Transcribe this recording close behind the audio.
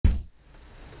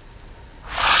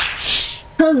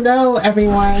Hello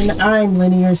everyone, I'm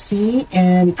LinearC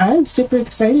and I'm super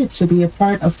excited to be a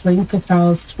part of Flame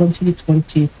Fatale's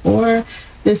 2024.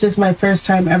 This is my first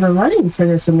time ever running for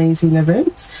this amazing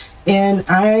event and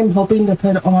I'm hoping to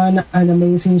put on an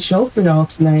amazing show for y'all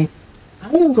tonight.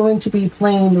 I am going to be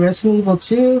playing Resident Evil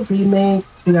 2 Remake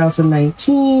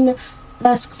 2019.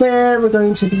 That's Claire. We're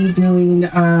going to be doing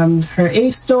her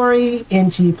A story in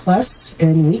G+,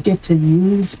 and we get to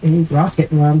use a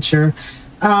rocket launcher.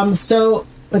 So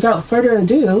without further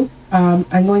ado,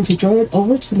 I'm going to throw it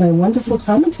over to my wonderful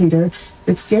commentator,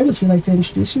 bigscared. Would you like to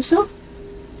introduce yourself?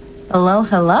 Hello,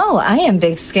 hello. I am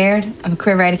bigscared. I'm a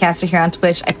queer writercaster here on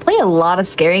Twitch. I play a lot of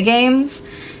scary games,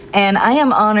 and I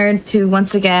am honored to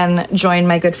once again join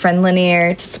my good friend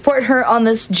Linear to support her on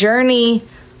this journey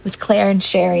with Claire and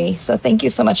Sherry. So thank you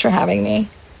so much for having me.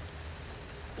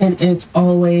 And it's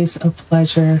always a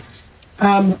pleasure.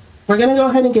 We're going to go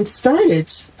ahead and get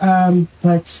started,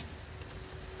 but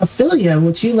Ophelia,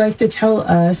 would you like to tell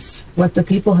us what the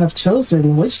people have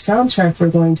chosen, which soundtrack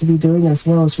we're going to be doing, as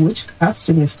well as which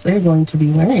costume is Claire going to be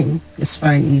wearing this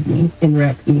fine evening in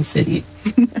Raccoon City?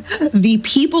 The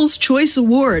People's Choice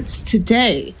Awards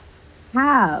today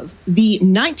have the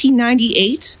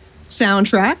 1998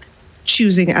 soundtrack,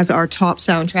 choosing as our top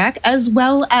soundtrack, as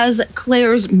well as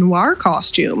Claire's noir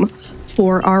costume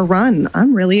for our run.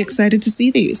 I'm really excited to see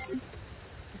these.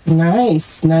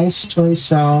 Nice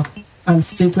choice, y'all. I'm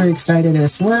super excited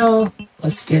as well.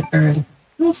 Let's get her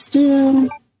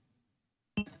costume.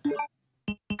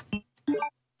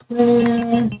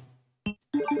 Claire.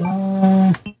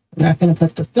 I'm not going to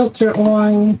put the filter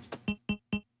on.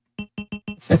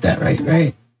 Set that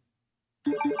right?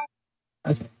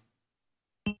 Okay.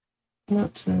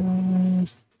 Not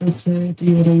filter. Do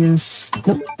you want to use?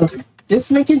 Nope. Okay.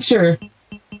 Just making sure.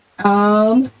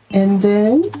 And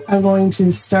then I'm going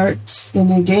to start the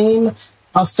new game.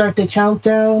 I'll start the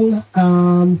countdown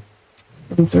in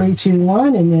 3, 2,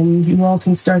 1, and then you all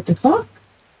can start the clock.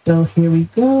 So here we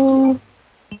go.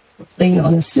 We're playing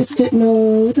on assisted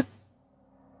mode.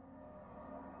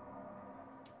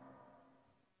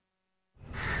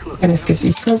 I'm gonna skip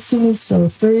these cutscenes. So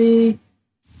 3,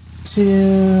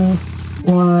 2,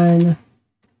 1,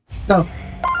 go.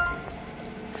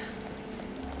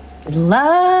 Good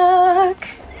luck.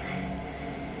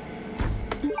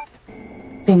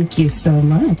 Thank you so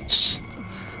much.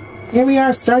 Here we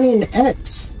are starting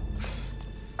at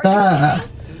the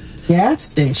gas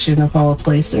station of all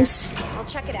places. I'll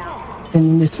check it out.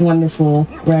 In this wonderful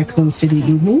Raccoon City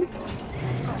evening.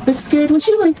 bigscared, would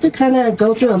you like to kind of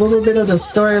go through a little bit of the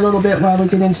story a little bit while we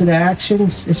get into the action,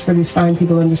 just for these fine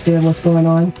people to understand what's going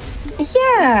on?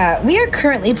 Yeah, we are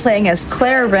currently playing as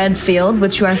Claire Redfield,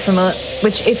 which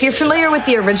if you're familiar with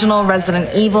the original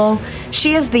Resident Evil,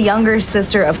 she is the younger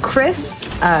sister of Chris.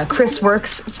 Chris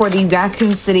works for the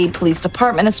Raccoon City Police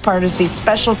Department as part of the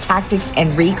Special Tactics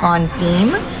and Recon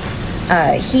team.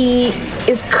 He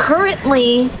is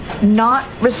currently not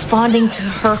responding to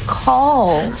her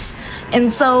calls. And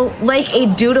so, like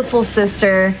a dutiful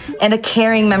sister and a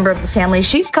caring member of the family,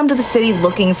 she's come to the city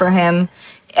looking for him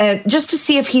just to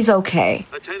see if he's okay.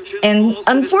 And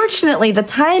unfortunately, the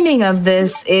timing of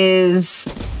this is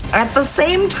at the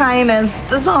same time as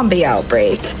the zombie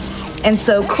outbreak. And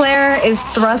so Claire is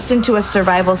thrust into a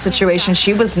survival situation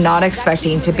she was not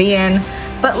expecting to be in.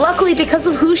 But luckily, because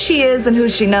of who she is and who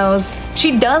she knows,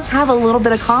 she does have a little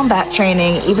bit of combat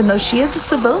training, even though she is a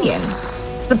civilian.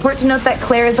 It's important to note that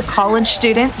Claire is a college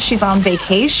student, she's on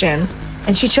vacation,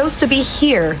 and she chose to be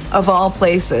here, of all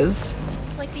places.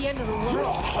 It's like the end of the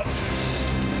world.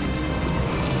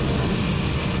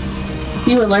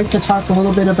 You would like to talk a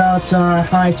little bit about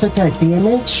how I took that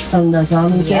damage from the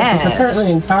zombies? Yes. Because we're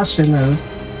currently in caution mode.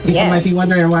 People might be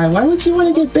wondering why would you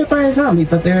want to get bit by a zombie?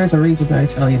 But there is a reason that I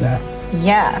tell you that.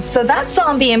 Yeah, so that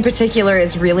zombie in particular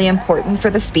is really important for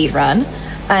the speed run,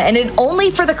 and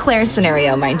only for the Claire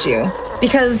scenario, mind you,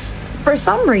 because for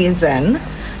some reason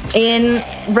in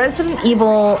Resident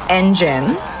Evil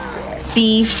Engine,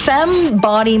 the femme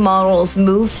body models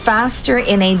move faster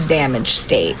in a damaged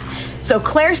state. So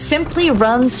Claire simply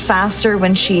runs faster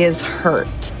when she is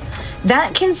hurt.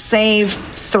 That can save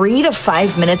 3 to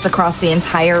 5 minutes across the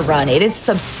entire run. It is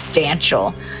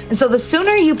substantial. And so the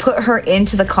sooner you put her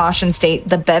into the caution state,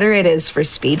 the better it is for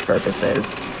speed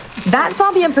purposes. That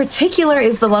zombie in particular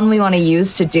is the one we want to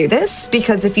use to do this,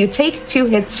 because if you take 2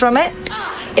 hits from it,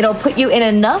 it'll put you in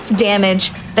enough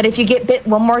damage that if you get bit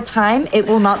one more time, it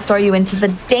will not throw you into the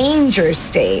danger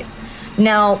state.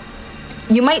 Now,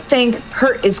 you might think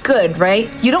hurt is good, right?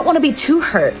 You don't want to be too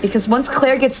hurt, because once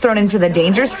Claire gets thrown into the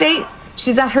danger state,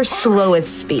 she's at her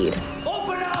slowest speed.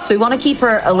 So we want to keep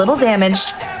her a little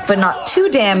damaged, but not too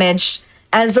damaged,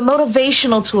 as a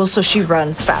motivational tool so she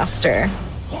runs faster.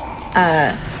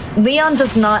 Leon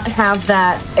does not have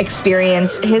that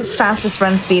experience. His fastest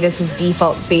run speed is his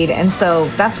default speed, and so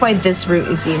that's why this route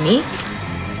is unique.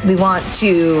 We want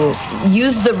to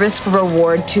use the risk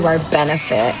reward to our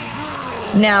benefit.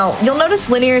 Now, you'll notice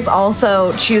Linear is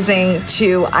also choosing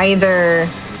to either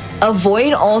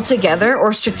avoid altogether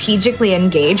or strategically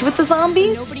engage with the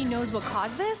zombies. Nobody knows what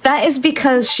caused this? That is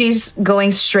because she's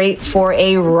going straight for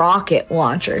a rocket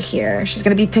launcher here. She's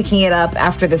going to be picking it up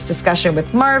after this discussion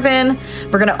with Marvin.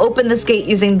 We're going to open this gate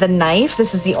using the knife.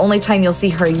 This is the only time you'll see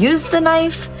her use the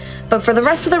knife. But for the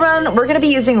rest of the run, we're going to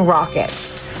be using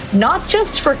rockets. Not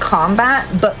just for combat,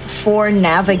 but for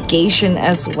navigation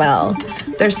as well.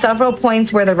 There's several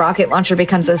points where the rocket launcher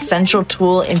becomes an essential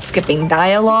tool in skipping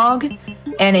dialogue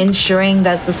and ensuring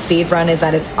that the speed run is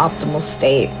at its optimal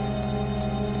state.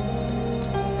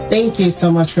 Thank you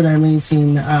so much for that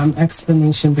amazing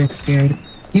explanation, Big Scared.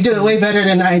 You do it way better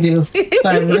than I do. So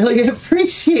I really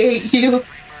appreciate you.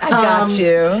 I got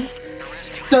you.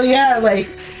 So yeah,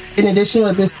 like, in addition to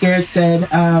what Big Scared said,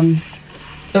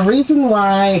 the reason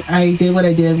why I did what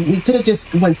I did, we could have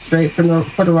just went straight for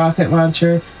the rocket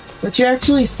launcher, but you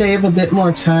actually save a bit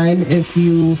more time if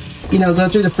you go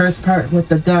through the first part with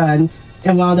the gun,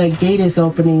 and while that gate is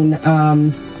opening,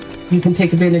 you can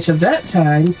take advantage of that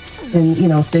time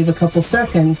and, save a couple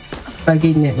seconds by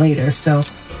getting it later. So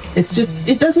it's just,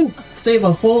 it doesn't save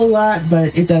a whole lot,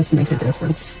 but it does make a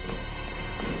difference.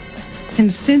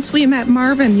 And since we met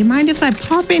Marvin, you mind if I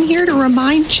pop in here to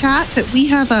remind chat that we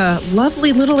have a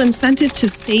lovely little incentive to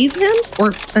save him?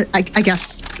 Or, I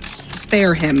guess,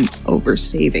 spare him over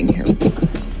saving him.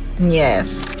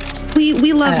 Yes.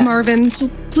 We love Marvin, so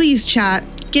please, chat,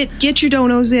 get your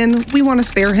donos in. We want to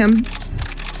spare him.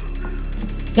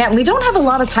 Yeah, we don't have a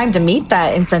lot of time to meet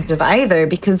that incentive either,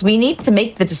 because we need to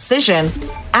make the decision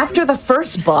after the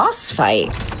first boss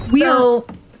fight.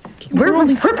 We're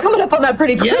coming up on that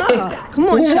pretty quick. Yeah, come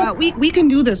on, chat. We can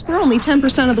do this. We're only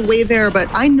 10% of the way there, but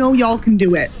I know y'all can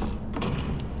do it.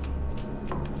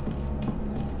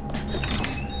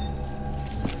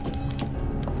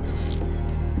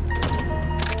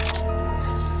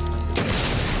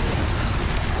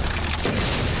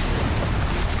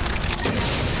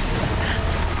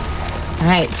 All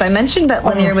right, so I mentioned that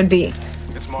Linear would be...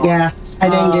 Yeah, I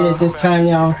didn't get it this time,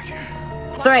 y'all.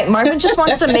 It's all right. Marvin just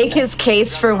wants to make his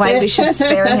case for why we should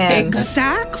spare him.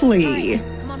 Exactly.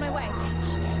 I'm on my way.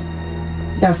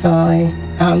 Definitely.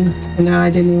 And now I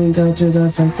didn't even go through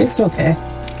the... It's okay.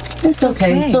 It's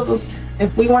okay. So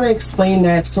if we want to explain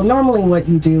that, so normally what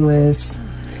you do is,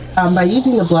 by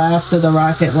using the blast of the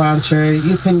rocket launcher,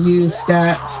 you can use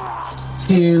that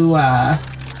to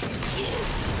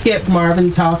get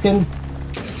Marvin talking.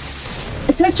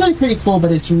 It's actually pretty cool,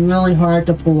 but it's really hard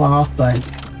to pull off, but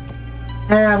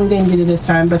we didn't get it this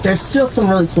time. But there's still some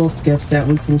really cool skips that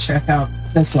we can check out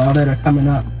as well that are coming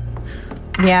up.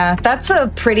 Yeah, that's a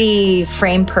pretty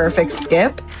frame-perfect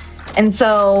skip. And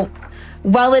so,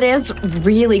 while it is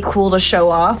really cool to show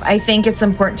off, I think it's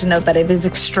important to note that it is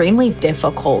extremely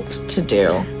difficult to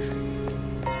do.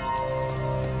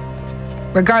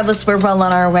 Regardless, we're well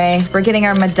on our way. We're getting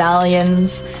our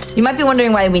medallions. You might be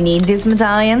wondering why we need these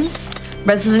medallions.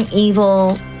 Resident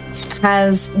Evil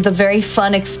has the very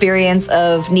fun experience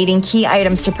of needing key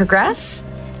items to progress.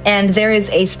 And there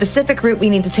is a specific route we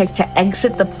need to take to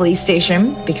exit the police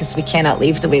station because we cannot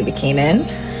leave the way we came in.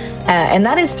 And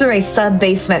that is through a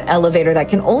sub-basement elevator that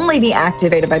can only be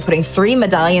activated by putting 3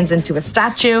 medallions into a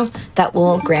statue that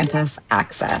will grant us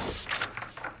access.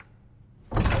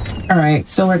 All right,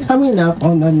 so we're coming up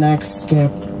on the next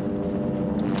skip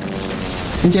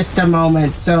in just a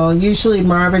moment. So usually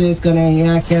Marvin is going to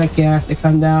yak to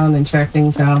come down and check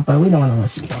things out, but we don't want to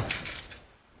listen to it.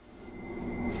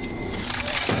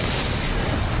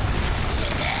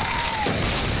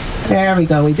 There we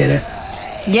go, we did it.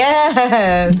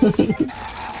 Yes!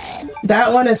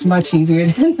 That one is much easier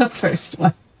than the first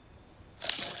one.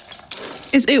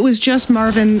 It was just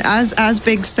Marvin, as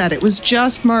Big said, it was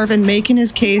just Marvin making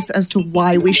his case as to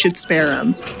why we should spare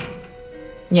him.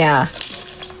 Yeah.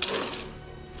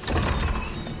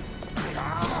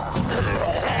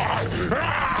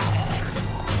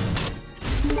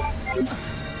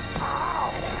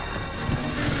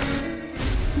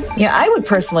 Yeah, I would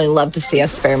personally love to see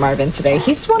us spare Marvin today.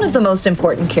 He's one of the most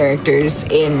important characters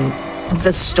in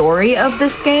the story of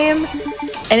this game.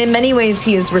 And in many ways,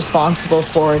 he is responsible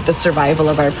for the survival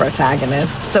of our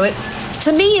protagonist. So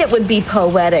to me, it would be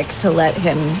poetic to let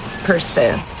him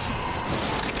persist.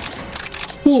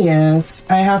 He is.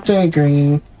 I have to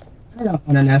agree. I don't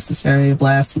want to necessarily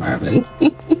blast Marvin.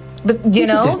 But, He's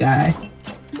a good guy.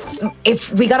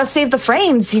 if we gotta save the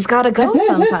frames, he's gotta go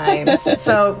sometimes.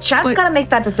 So chat's gotta make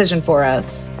that decision for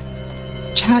us.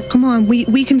 Chat, come on,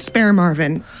 we can spare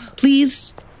Marvin.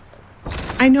 Please.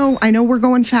 I know we're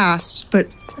going fast, but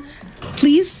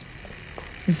please.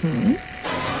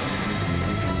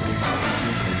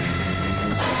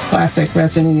 Classic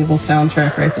Resident Evil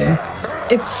soundtrack right there.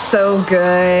 It's so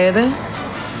good.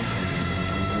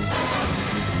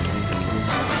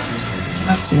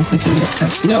 Let's see if we can get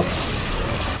past. Nope.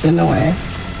 It's in the way.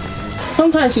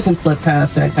 Sometimes you can slip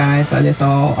past that guy, but it's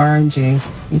all RNG.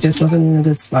 He just wasn't in a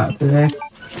good spot today.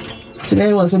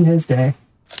 Today wasn't his day.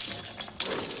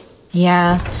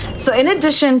 Yeah. So in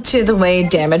addition to the way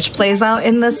damage plays out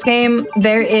in this game,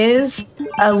 there is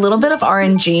a little bit of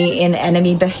RNG in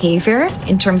enemy behavior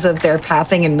in terms of their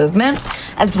pathing and movement,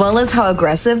 as well as how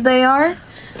aggressive they are.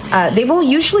 They will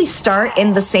usually start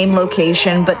in the same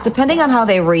location, but depending on how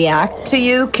they react to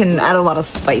you can add a lot of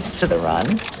spice to the run.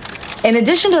 In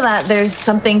addition to that, there's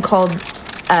something called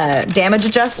damage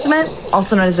adjustment,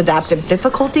 also known as adaptive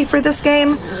difficulty for this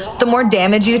game. The more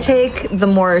damage you take, the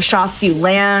more shots you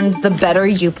land, the better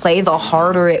you play, the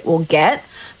harder it will get,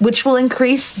 which will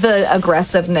increase the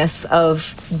aggressiveness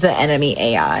of the enemy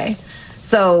AI.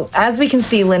 So as we can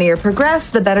see Linear progress,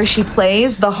 the better she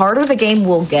plays, the harder the game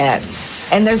will get.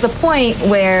 And there's a point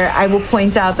where I will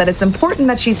point out that it's important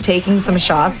that she's taking some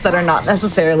shots that are not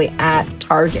necessarily at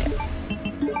targets.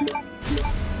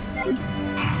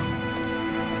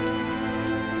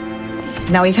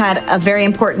 Now we've had a very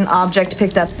important object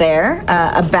picked up there,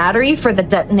 a battery for the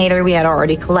detonator we had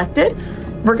already collected.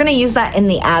 We're gonna use that in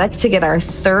the attic to get our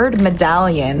third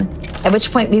medallion, at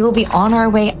which point we will be on our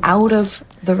way out of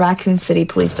the Raccoon City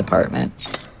Police Department.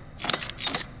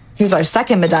 Here's our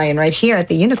second medallion right here at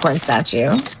the unicorn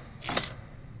statue.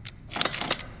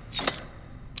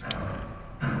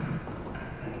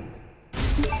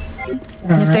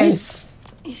 And if there's...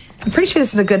 I'm pretty sure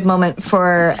this is a good moment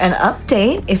for an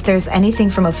update, if there's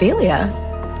anything from Ophelia.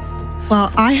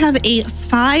 Well, I have a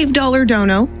 $5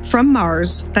 dono from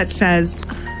Mars that says,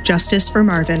 "Justice for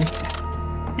Marvin."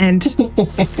 And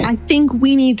I think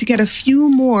we need to get a few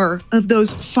more of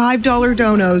those $5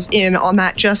 donos in on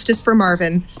that Justice for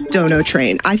Marvin dono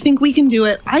train. I think we can do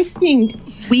it. I think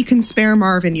we can spare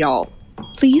Marvin, y'all.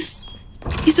 Please?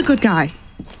 He's a good guy.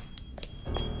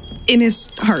 In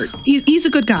his heart. He's a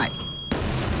good guy.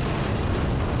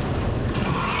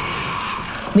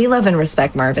 We love and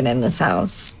respect Marvin in this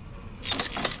house.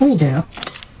 We do.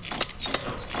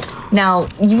 Now,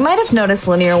 you might have noticed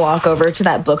Linear walk over to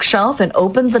that bookshelf and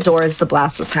open the door as the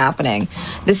blast was happening.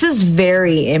 This is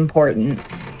very important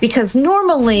because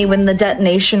normally when the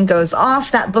detonation goes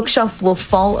off, that bookshelf will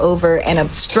fall over and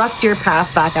obstruct your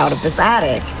path back out of this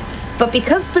attic. But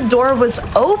because the door was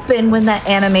open when that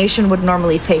animation would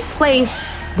normally take place,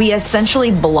 we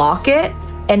essentially block it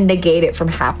and negate it from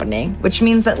happening, which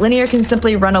means that Linear can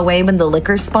simply run away when the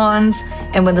liquor spawns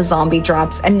and when the zombie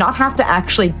drops and not have to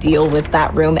actually deal with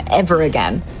that room ever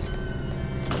again.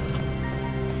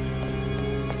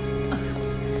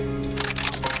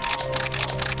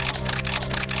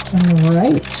 All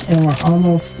right, and we're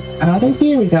almost out of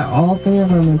here. We got all three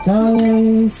of our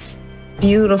medallions.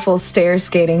 Beautiful stair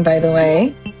skating, by the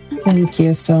way. Thank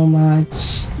you so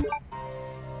much.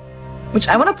 Which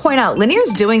I want to point out,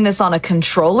 Linear's doing this on a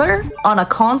controller, on a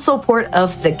console port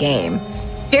of the game.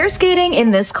 Stair skating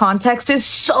in this context is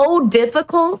so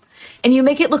difficult, and you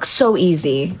make it look so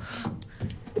easy.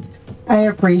 I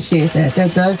appreciate that.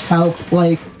 That does help,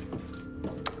 like,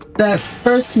 that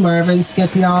first Marvin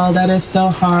skip, y'all, that is so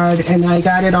hard, and I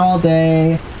got it all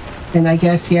day. And I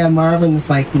guess, yeah, Marvin's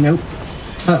like, nope.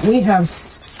 But we have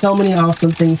so many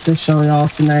awesome things to show y'all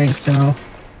tonight, so...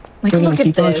 Like, look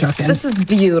at this. This is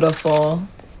beautiful.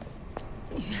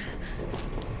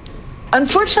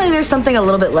 Unfortunately, there's something a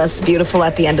little bit less beautiful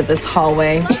at the end of this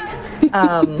hallway.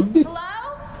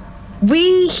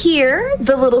 We hear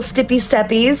the little stippy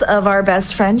steppies of our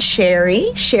best friend,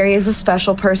 Sherry. Sherry is a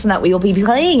special person that we will be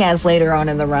playing as later on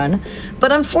in the run.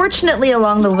 But unfortunately,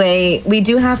 along the way, we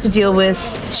do have to deal with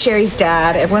Sherry's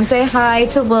dad. Everyone say hi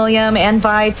to William and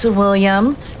bye to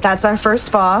William. That's our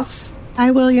first boss. Hi,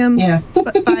 William. Yeah.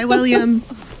 Bye, William.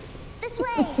 This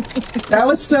way. That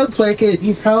was so quick.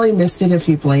 You probably missed it if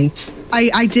you blinked.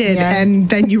 I did, yeah. And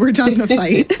then you were done the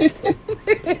fight.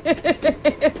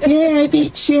 Yeah, I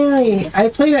beat Sherry. I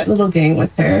played that little game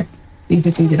with her. See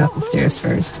who can get up the stairs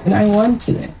first. And I won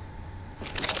today.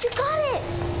 You got it.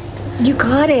 You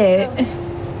got it.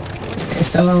 Okay,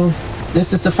 so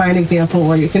this is a fine example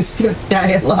where you can skip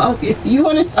dialogue. If you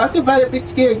want to talk about it, Big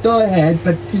Scared, go ahead.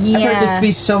 But I've heard this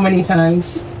speech so many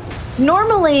times.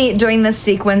 Normally, during this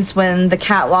sequence, when the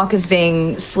catwalk is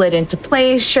being slid into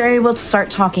place, Sherry will start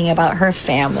talking about her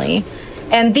family.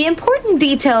 And the important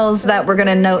details that we're going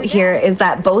to note here is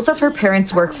that both of her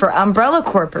parents work for Umbrella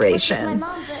Corporation.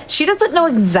 She doesn't know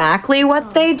exactly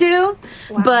what they do,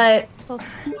 but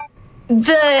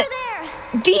the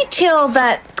detail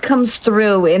that comes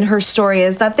through in her story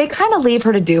is that they kind of leave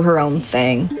her to do her own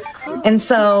thing. And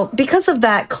so because of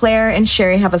that, Claire and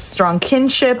Sherry have a strong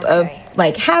kinship of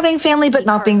like having family but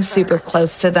not being super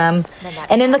close to them.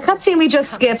 And in the cutscene we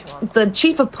just skipped, the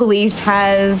chief of police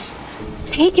has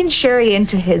taken Sherry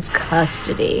into his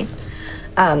custody.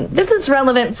 This is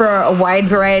relevant for a wide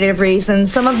variety of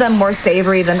reasons, some of them more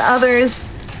savory than others,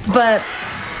 but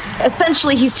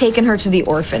essentially he's taken her to the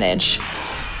orphanage.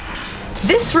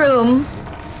 This room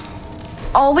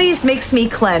always makes me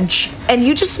clench, and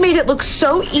you just made it look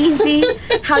so easy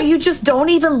how you just don't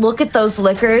even look at those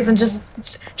liquors and just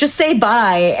say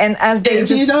bye, and as they if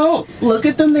you don't look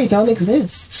at them, they don't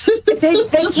exist. they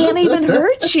can't even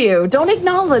hurt you. Don't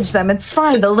acknowledge them. It's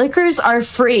fine. The liquors are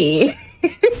free.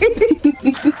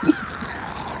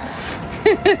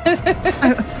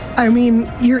 I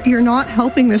mean, you're not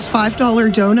helping this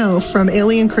 $5 dono from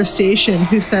Alien Crustacean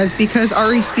who says, because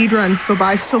RE speedruns go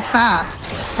by so fast,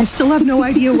 I still have no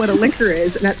idea what a liquor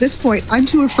is, and at this point, I'm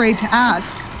too afraid to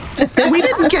ask. We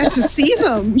didn't get to see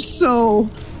them, so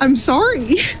I'm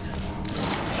sorry.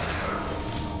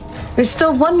 There's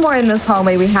still one more in this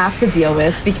hallway we have to deal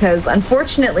with because,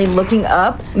 unfortunately, looking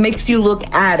up makes you look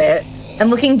at it, and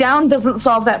looking down doesn't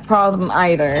solve that problem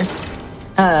either.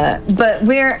 But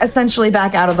we're essentially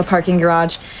back out of the parking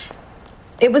garage.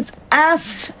 It was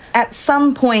asked at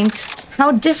some point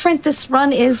how different this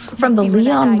run is from the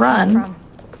Leon run.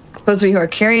 Those of you who are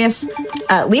curious,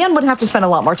 Leon would have to spend a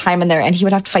lot more time in there and he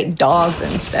would have to fight dogs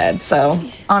instead. So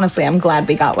honestly, I'm glad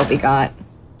we got what we got.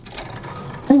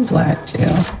 I'm glad too.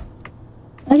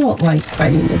 I don't like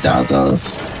fighting the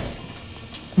doggos.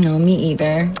 No, me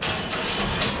either.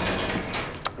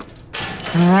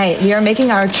 All right, we are making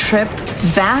our trip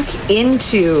back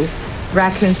into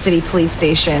Raccoon City Police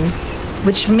Station,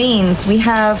 which means we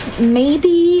have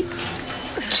maybe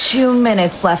 2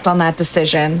 minutes left on that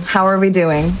decision. How are we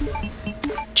doing?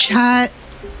 Chat,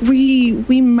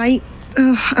 we might,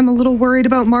 I'm a little worried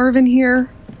about Marvin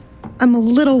here. I'm a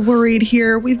little worried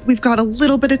here. We've got a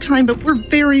little bit of time, but we're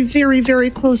very, very, very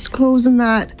close to closing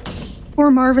that. Poor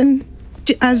Marvin.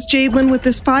 As Jadelyn with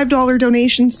this $5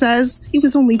 donation says, he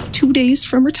was only 2 days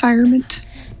from retirement.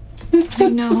 I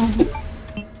know.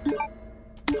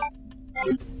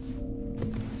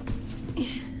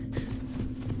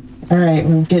 All right,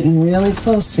 we're getting really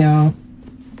close, y'all.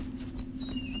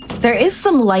 There is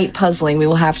some light puzzling we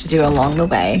will have to do along the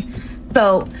way.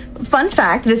 So, fun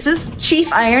fact, this is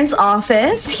Chief Iron's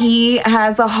office. He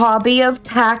has a hobby of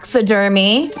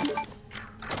taxidermy.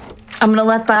 I'm gonna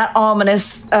let that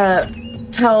ominous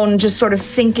tone just sort of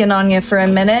sink in on you for a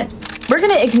minute. We're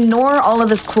gonna ignore all of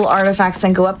his cool artifacts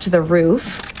and go up to the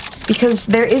roof because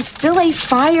there is still a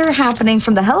fire happening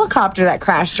from the helicopter that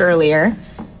crashed earlier,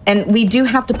 and we do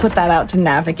have to put that out to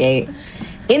navigate.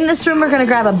 In this room, we're gonna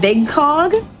grab a big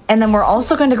cog, and then we're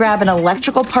also going to grab an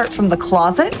electrical part from the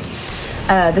closet.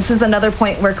 This is another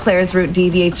point where Claire's route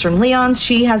deviates from Leon's.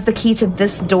 She has the key to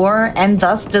this door and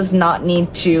thus does not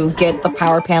need to get the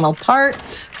power panel part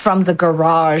from the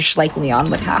garage like Leon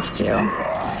would have to.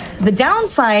 The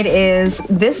downside is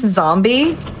this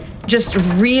zombie just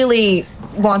really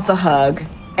wants a hug.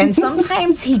 And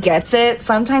sometimes he gets it,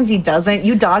 sometimes he doesn't.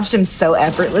 You dodged him so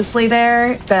effortlessly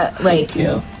there that, like,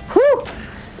 whew.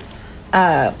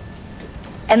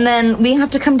 And then we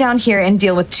have to come down here and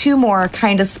deal with 2 more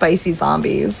kind of spicy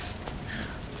zombies.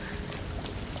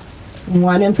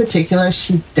 One in particular,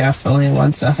 she definitely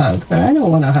wants a hug, but I don't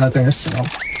want to hug her, so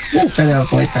I'm trying to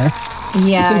avoid her.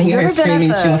 Yeah, you hear her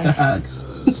screaming, she wants a hug.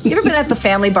 You ever been at the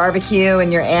family barbecue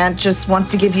and your aunt just wants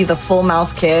to give you the full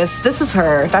mouth kiss? This is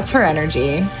her. That's her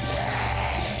energy.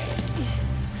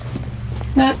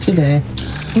 Not today.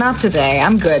 Not today.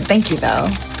 I'm good. Thank you, though.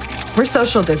 We're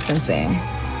social distancing.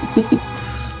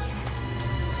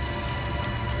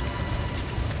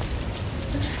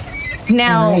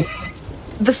 Now, right.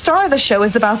 The star of the show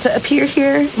is about to appear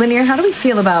here. Linear, how do we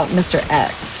feel about Mr.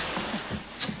 X?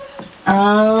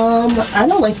 I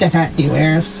don't like the hat he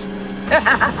wears.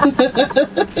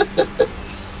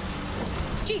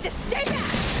 Jesus, stay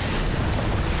back!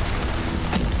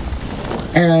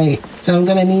 All right, so I'm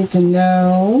gonna need to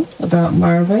know about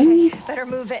Marvin. Okay, better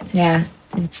move it. Yeah,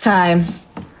 it's time.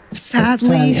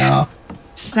 Sadly, y'all.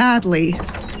 Sadly,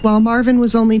 while Marvin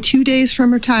was only 2 days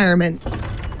from retirement,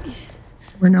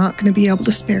 we're not going to be able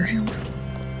to spare him.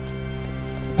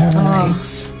 All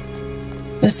right.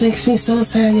 This makes me so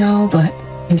sad, y'all, but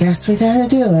I guess we gotta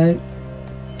do it.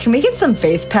 Can we get some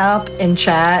faith pap in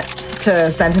chat to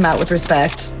send him out with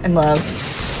respect and love?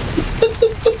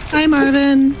 Hi,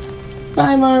 Marvin.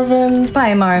 Bye, Marvin.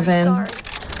 Bye, Marvin. Sorry.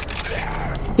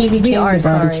 He became are the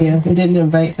barbecue. We didn't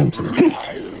invite him to.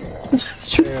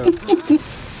 It's true.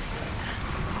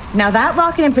 Now that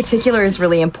rocket in particular is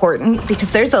really important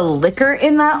because there's a liquor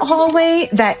in that hallway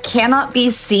that cannot be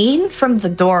seen from the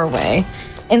doorway.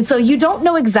 And so you don't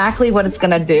know exactly what it's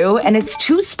gonna do, and it's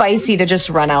too spicy to just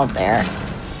run out there.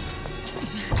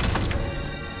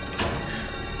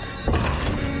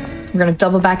 We're gonna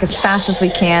double back as fast as we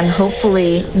can,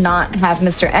 hopefully not have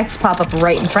Mr. X pop up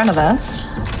right in front of us.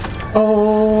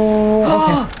 Oh,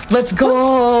 okay. Let's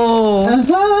go!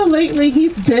 Lately,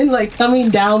 he's been like coming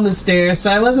down the stairs, so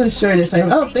I wasn't sure this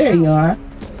time. Oh, there you are.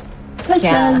 Hi,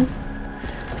 friend.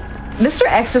 Mr.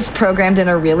 X is programmed in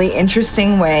a really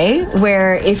interesting way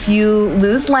where if you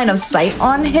lose line of sight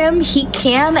on him, he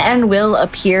can and will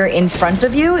appear in front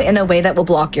of you in a way that will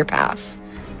block your path.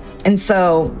 And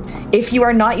so if you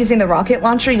are not using the rocket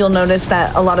launcher, you'll notice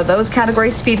that a lot of those category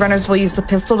speedrunners will use the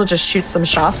pistol to just shoot some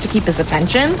shots to keep his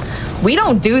attention. We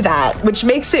don't do that, which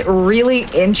makes it really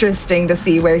interesting to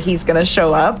see where he's gonna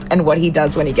show up and what he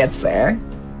does when he gets there.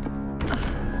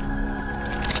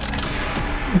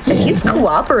 So he's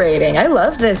cooperating. I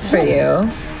love this for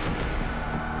you.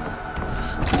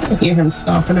 I hear him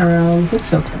stomping around.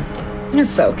 It's okay.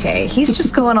 It's okay. He's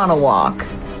just going on a walk.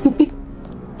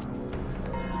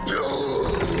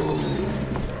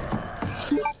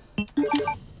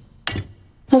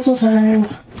 Puzzle time.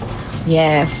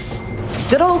 Yes.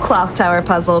 Good old clock tower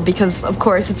puzzle because, of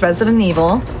course, it's Resident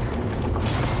Evil.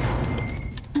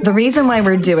 The reason why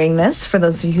we're doing this, for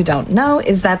those of you who don't know,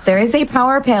 is that there is a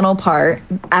power panel part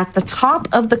at the top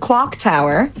of the clock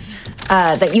tower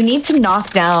that you need to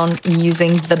knock down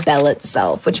using the bell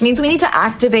itself, which means we need to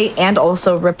activate and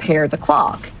also repair the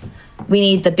clock. We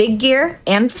need the big gear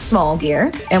and the small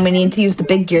gear, and we need to use the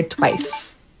big gear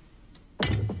twice.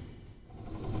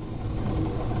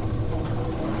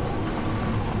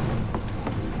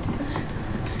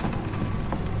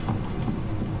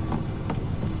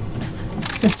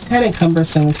 It's kind of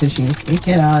cumbersome because you take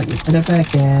it out, you put it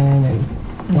back in, and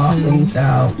swap things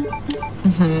out.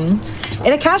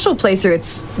 In a casual playthrough,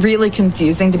 it's really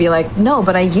confusing to be like, no,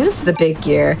 but I used the big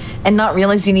gear, and not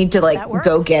realize you need to like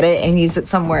go get it and use it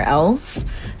somewhere else.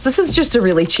 So this is just a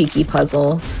really cheeky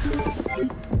puzzle.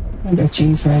 And the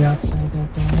cheese right outside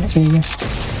that door. I hear you.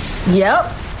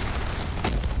 Yep.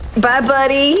 Bye,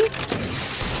 buddy.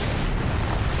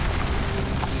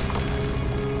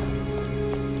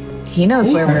 He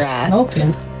knows where we're at.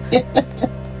 Smoking.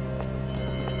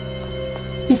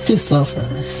 He's too slow for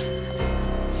us.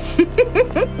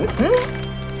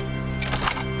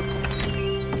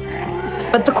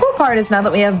 But the cool part is now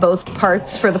that we have both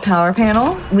parts for the power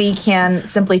panel, we can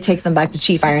simply take them back to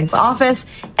Chief Iron's office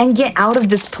and get out of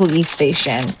this police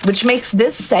station, which makes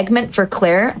this segment for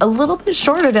Claire a little bit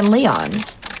shorter than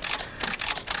Leon's.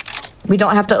 We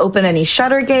don't have to open any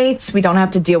shutter gates. We don't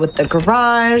have to deal with the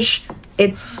garage.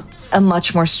 It's a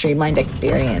much more streamlined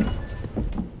experience.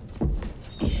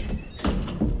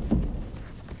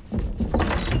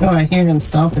 Oh, I hear him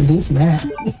stomping. He's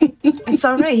mad. It's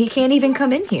all right. He can't even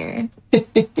come in here.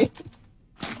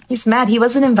 He's mad. He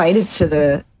wasn't invited to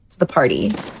the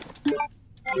party.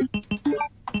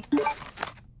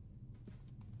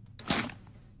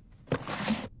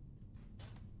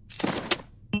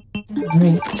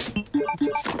 Right.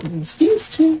 Just these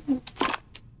two.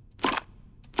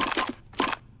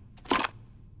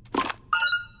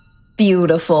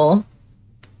 Beautiful.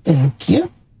 Thank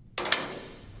you.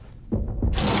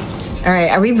 All right,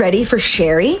 are we ready for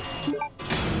Sherry?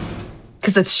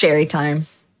 Because it's Sherry time.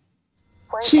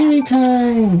 Sherry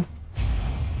time.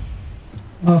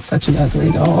 Oh, such an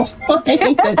ugly doll. I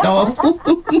hate that doll.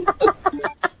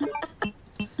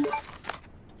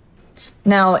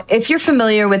 Now, if you're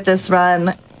familiar with this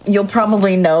run, you'll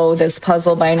probably know this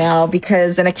puzzle by now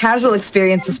because in a casual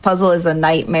experience, this puzzle is a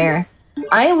nightmare.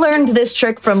 I learned this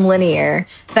trick from Linear,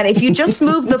 that if you just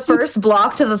move the first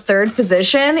block to the third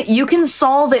position, you can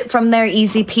solve it from there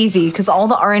easy peasy because all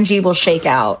the RNG will shake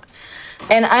out.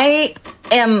 And I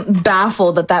am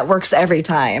baffled that that works every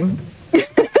time.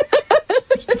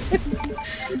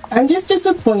 I'm just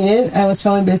disappointed. I was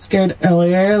telling bigscared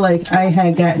earlier, like I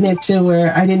had gotten it to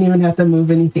where I didn't even have to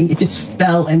move anything. It just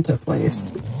fell into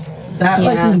place. That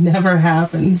like never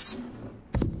happens.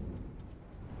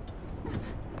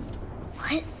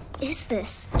 What is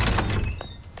this?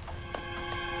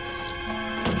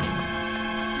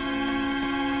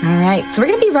 All right, so we're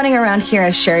gonna be running around here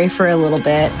as Sherry for a little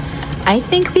bit. I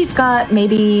think we've got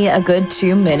maybe a good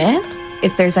 2 minutes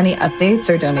if there's any updates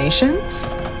or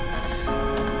donations.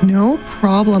 No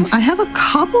problem. I have a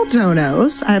couple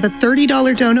donos. I have a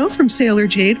 $30 dono from Sailor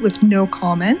Jade with no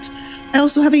comment. I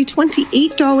also have a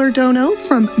 $28 dono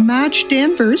from Madge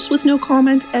Danvers with no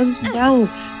comment as well.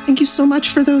 Thank you so much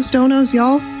for those donos,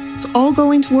 y'all. It's all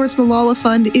going towards Malala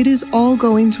Fund. It is all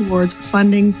going towards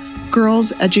funding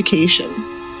girls' education.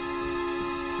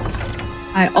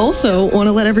 I also want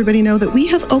to let everybody know that we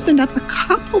have opened up a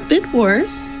couple bid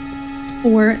wars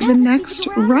for the next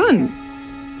run.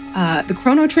 The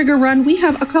Chrono Trigger run, we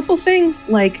have a couple things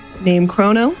like name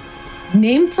Chrono,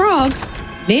 name Frog,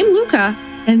 name Luca,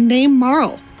 and name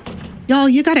Marl. Y'all,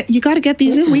 you gotta get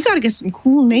these in. We gotta get some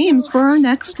cool names for our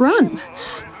next run.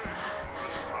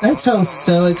 That sounds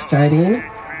so exciting.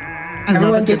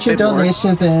 Everyone get your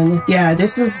donations in. Yeah,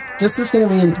 that's gonna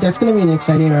be an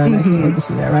exciting run. I can't wait to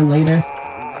see that run later.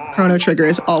 Chrono Trigger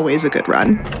is always a good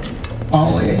run.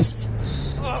 Always.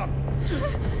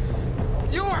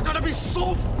 You are gonna be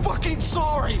so fucking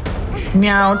sorry.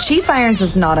 Now, Chief Irons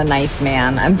is not a nice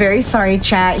man. I'm very sorry,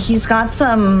 chat. He's got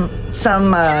some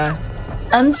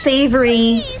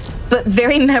unsavory but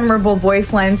very memorable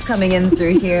voice lines coming in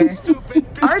through here.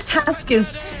 Our task is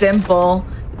simple.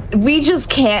 We just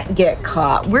can't get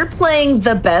caught. We're playing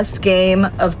the best game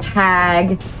of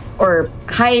tag or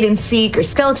hide and seek or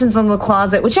skeletons in the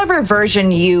closet, whichever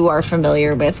version you are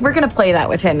familiar with. We're gonna play that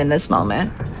with him in this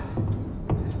moment.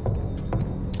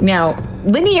 Now,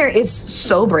 Linear is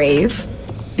so brave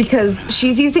because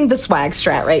she's using the swag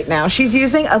strat right now. She's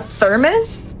using a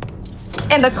thermos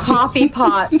and a coffee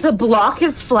pot to block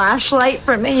his flashlight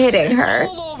from hitting her.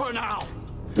 It's all over now.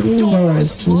 No,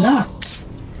 it's not.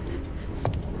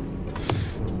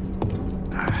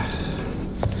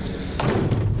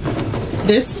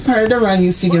 This part of the run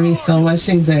used to give me so much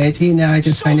anxiety. Now I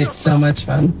just find it so much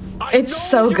fun. It's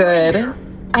so good.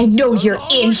 I know you're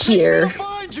in here.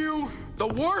 Find you, the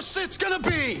worse it's gonna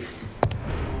be.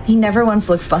 He never once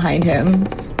looks behind him.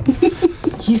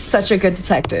 He's such a good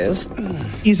detective.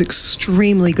 He's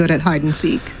extremely good at hide and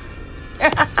seek.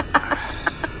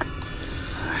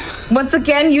 Once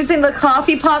again, using the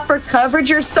coffee pot for coverage.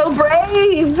 You're so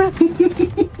brave.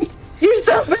 You're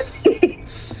so brave.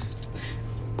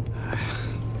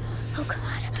 Oh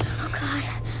God.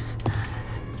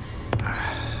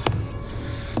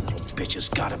 Bitch has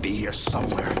gotta be here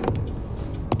somewhere.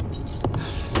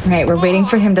 All right, we're waiting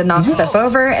for him to knock stuff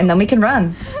over, and then we can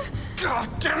run. God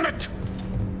damn it!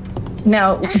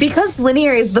 Now, because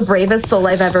Linear is the bravest soul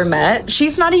I've ever met,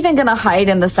 she's not even gonna hide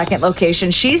in the second location.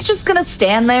 She's just gonna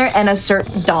stand there and assert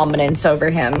dominance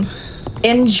over him.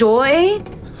 Enjoy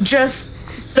just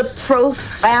the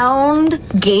profound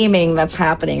gaming that's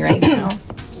happening right now.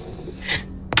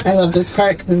 I love this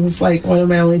part because it's like one of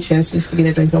my only chances to get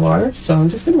a drink of water. So I'm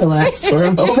just gonna relax for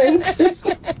a moment.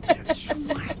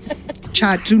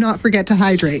 Chat, do not forget to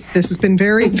hydrate. This has been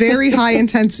very, very high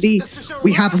intensity.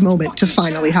 We have a moment to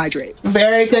finally hydrate.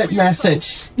 Very good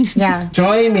message. Yeah.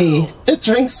 Join me.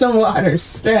 Drink some water.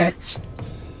 Stretch.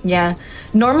 Yeah.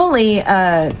 Normally,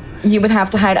 you would have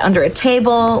to hide under a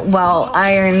table while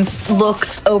Irons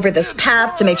looks over this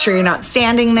path to make sure you're not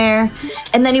standing there.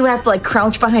 And then you would have to like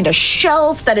crouch behind a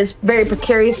shelf that is very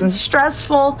precarious and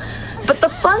stressful. But the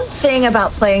fun thing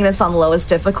about playing this on lowest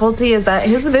difficulty is that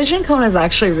his vision cone is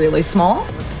actually really small.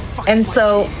 And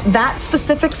so that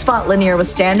specific spot Linear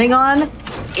was standing on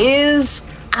is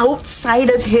outside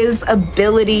of his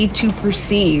ability to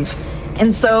perceive.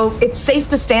 And so it's safe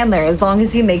to stand there as long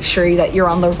as you make sure that you're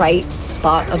on the right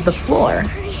spot of the floor.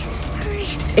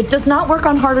 It does not work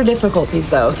on harder difficulties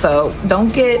though, so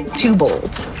don't get too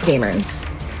bold, gamers.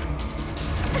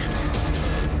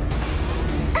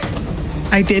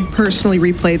 I did personally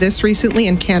replay this recently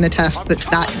and can attest that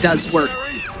that does work.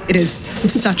 It is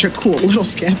such a cool little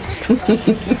skip.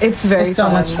 It's very It's so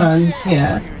fun. much fun.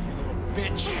 Yeah.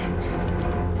 Bitch.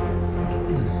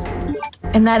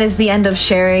 And that is the end of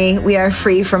Sherry. We are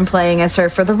free from playing as her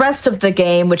for the rest of the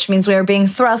game, which means we are being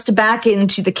thrust back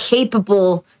into the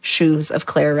capable shoes of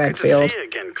Claire Redfield. Good to see you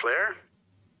again, Claire.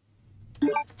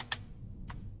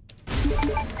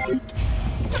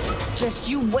 Just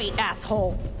you wait,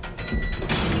 asshole.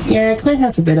 Yeah, Claire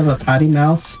has a bit of a potty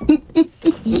mouth.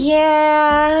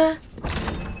 Yeah.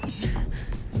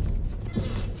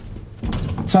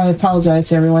 So I apologize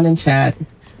to everyone in chat.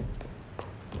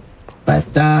 But,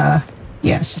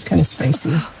 yeah, it's just kind of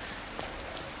spicy.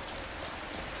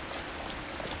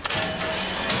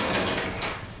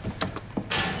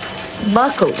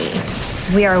 Luckily,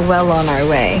 we are well on our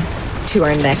way to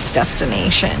our next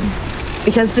destination.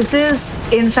 because this is,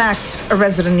 in fact, a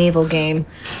Resident Evil game.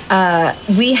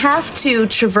 We have to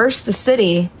traverse the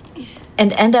city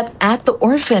and end up at the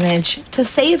orphanage to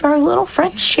save our little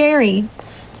friend Sherry.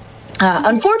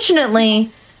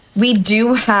 Unfortunately, we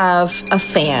do have a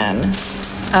fan.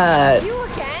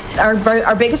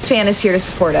 Our biggest fan is here to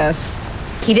support us.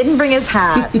 He didn't bring his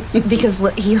hat because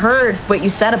he heard what you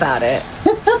said about it.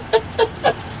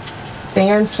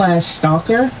 Fan /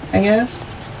 stalker, I guess.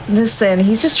 Listen,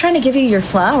 he's just trying to give you your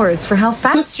flowers for how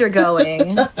fast you're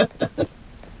going.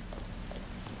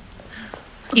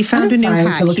 He found a new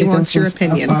hat. He wants your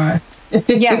opinion.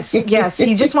 Yes,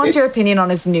 he just wants your opinion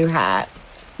on his new hat.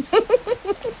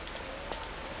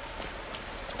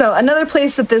 So another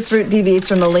place that this route deviates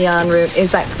from the Leon route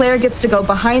is that Claire gets to go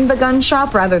behind the gun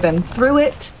shop rather than through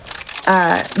it.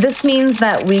 This means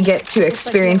that we get to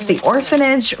experience the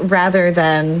orphanage rather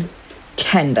than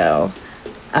Kendo.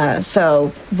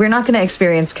 So we're not going to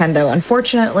experience Kendo.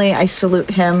 Unfortunately, I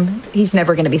salute him. He's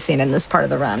never going to be seen in this part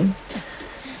of the run.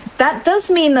 That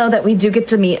does mean, though, that we do get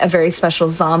to meet a very special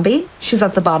zombie. She's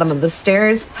at the bottom of the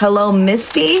stairs. Hello,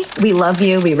 Misty. We love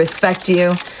you. We respect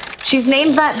you. She's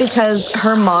named that because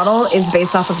her model is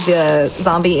based off of the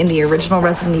zombie in the original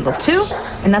Resident Evil 2,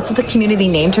 and that's what the community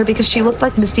named her because she looked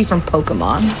like Misty from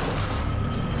Pokemon.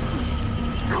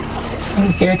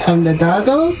 And here come the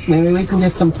doggos. Maybe we can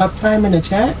get some pup time in the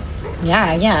chat.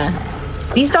 Yeah.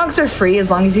 These dogs are free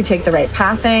as long as you take the right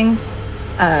pathing,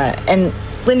 and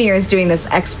Linear is doing this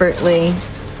expertly.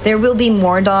 There will be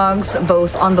more dogs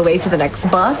both on the way to the next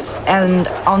bus and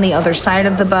on the other side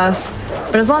of the bus.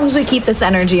 But as long as we keep this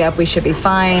energy up, we should be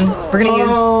fine. We're going to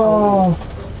use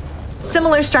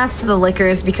similar strats to the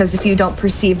lickers because if you don't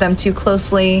perceive them too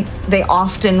closely, they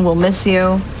often will miss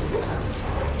you.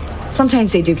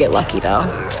 Sometimes they do get lucky, though.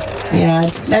 Yeah,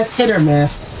 that's hit or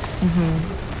miss.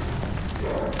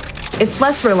 It's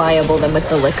less reliable than with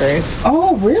the lickers.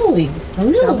 Oh, really?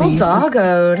 Double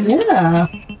doggoed. Yeah.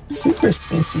 Super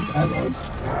spacey doggos.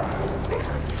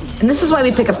 And this is why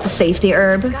we pick up the safety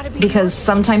herb, because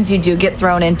sometimes you do get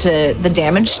thrown into the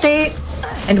damage state,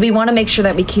 and we want to make sure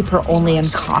that we keep her only in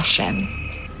caution.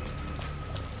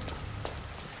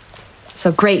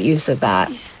 So great use of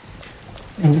that.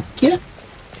 Thank you.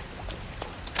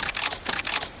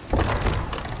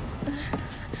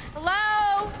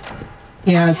 Hello?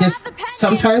 Yeah, just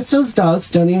sometimes those dogs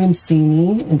don't even see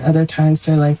me, and other times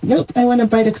they're like, nope, I want to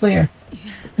bite a Claire.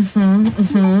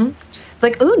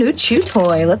 Like, ooh, new chew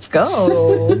toy. Let's go.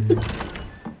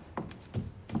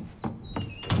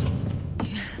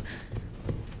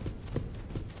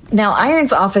 Now,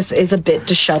 Iron's office is a bit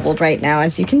disheveled right now,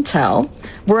 as you can tell.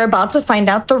 We're about to find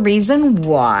out the reason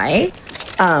why.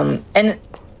 And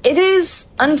it is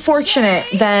unfortunate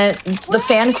that the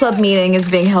fan club meeting is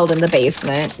being held in the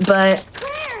basement, but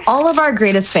all of our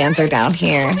greatest fans are down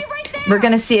here. We're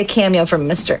going to see a cameo from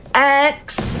Mr.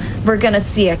 X. We're going to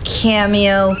see a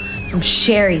cameo from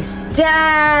Sherry's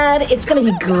dad. It's going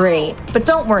to be great. But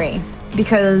don't worry,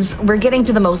 because we're getting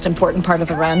to the most important part of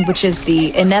the run, which is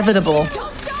the inevitable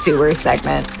sewer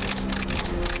segment.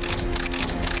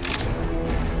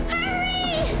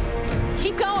 Hurry!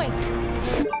 Keep going.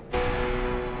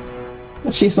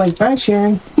 She's like, bye,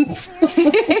 Sharon.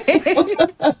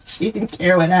 She didn't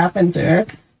care what happened to her.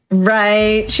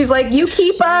 Right. She's like, you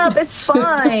keep up. It's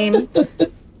fine.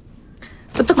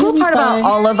 But the cool part about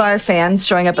all of our fans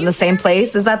showing up in the same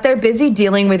place is that they're busy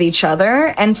dealing with each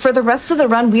other, and for the rest of the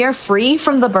run, we are free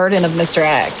from the burden of Mr.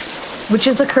 X, which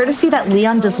is a courtesy that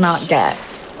Leon does not get.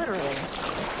 Literally.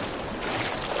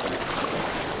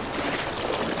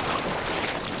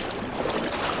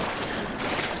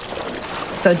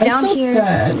 So down I'm so here...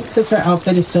 sad, because her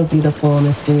outfit is so beautiful and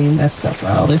it's getting messed up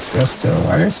by all this girl still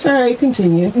water. Sorry,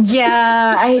 continue.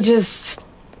 Yeah,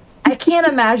 I can't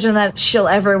imagine that she'll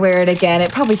ever wear it again.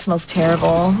 It probably smells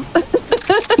terrible.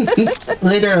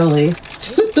 Literally.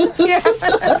 Yeah.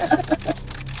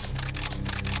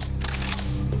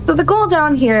 So the goal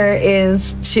down here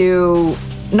is to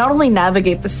not only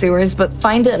navigate the sewers, but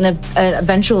find an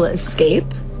eventual escape.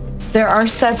 There are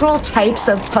several types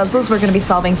of puzzles we're going to be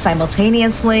solving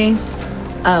simultaneously.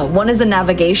 One is a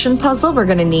navigation puzzle. We're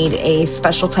going to need a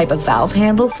special type of valve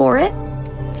handle for it.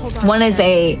 One is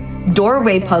a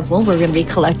doorway puzzle. We're going to be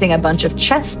collecting a bunch of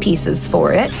chess pieces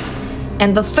for it.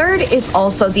 And the third is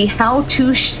also the how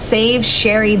to save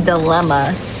Sherry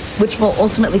dilemma, which will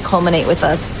ultimately culminate with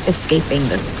us escaping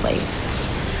this place.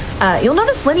 You'll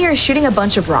notice Linear is shooting a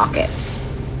bunch of rocket.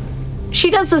 She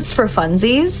does this for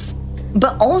funsies,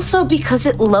 but also because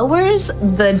it lowers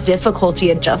the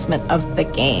difficulty adjustment of the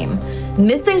game.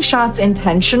 Missing shots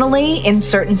intentionally in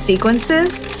certain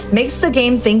sequences makes the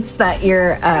game think that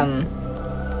you're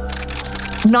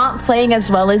not playing as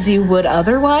well as you would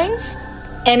otherwise,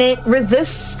 and it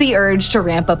resists the urge to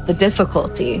ramp up the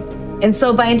difficulty. And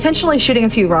so by intentionally shooting a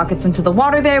few rockets into the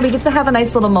water there, we get to have a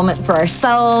nice little moment for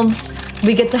ourselves,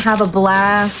 we get to have a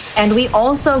blast, and we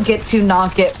also get to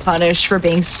not get punished for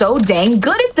being so dang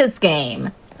good at this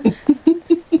game.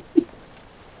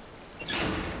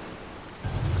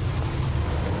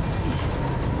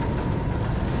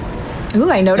 Ooh,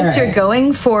 I noticed you're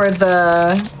going for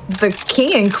the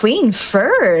king and queen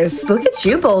first. Look at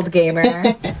you, bold gamer.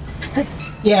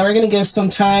 Yeah, we're going to give some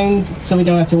time so we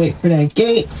don't have to wait for that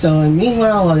gate. So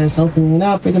meanwhile, while it's opening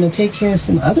up, we're going to take care of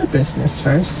some other business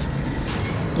first.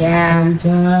 Yeah. And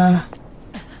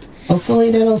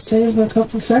hopefully that'll save a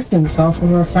couple seconds off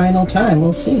of our final time.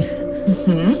 We'll see.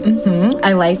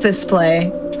 I like this play.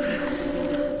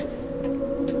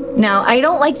 Now, I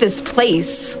don't like this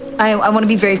place. I want to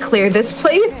be very clear. This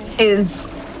place is...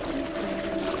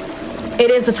 It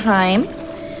is a time.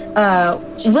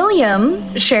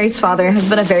 William, Sherry's father, has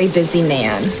been a very busy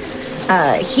man.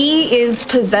 He is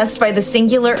possessed by the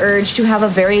singular urge to have a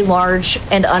very large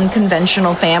and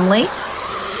unconventional family.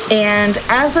 And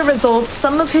as a result,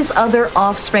 some of his other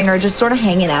offspring are just sort of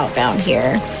hanging out down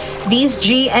here. These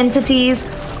G entities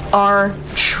are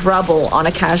trouble on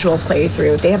a casual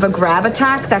playthrough. They have a grab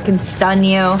attack that can stun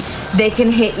you. They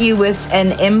can hit you with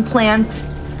an implant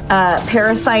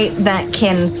parasite that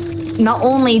can not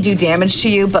only do damage to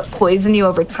you, but poison you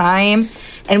over time.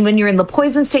 And when you're in the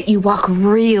poison state, you walk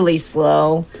really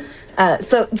slow.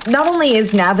 So not only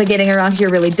is navigating around here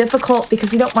really difficult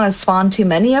because you don't want to spawn too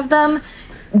many of them,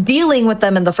 dealing with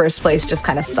them in the first place just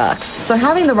kind of sucks. So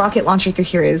having the rocket launcher through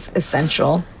here is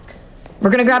essential. We're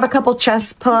going to grab a couple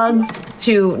chest plugs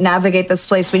to navigate this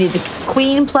place. We need the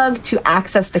queen plug to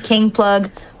access the king plug,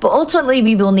 but ultimately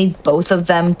we will need both of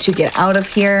them to get out of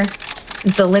here.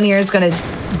 And so Linear is going to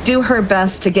do her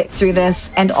best to get through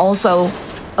this and also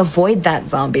avoid that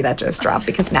zombie that just dropped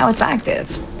because now it's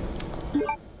active.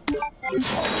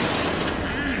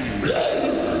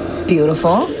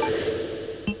 Beautiful.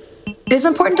 It is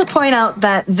important to point out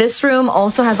that this room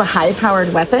also has a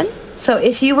high-powered weapon. So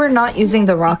if you were not using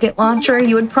the rocket launcher,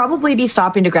 you would probably be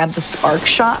stopping to grab the spark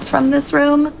shot from this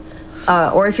room.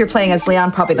 Or if you're playing as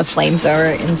Leon, probably the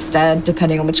flamethrower instead,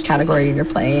 depending on which category you're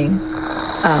playing.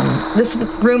 This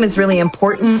room is really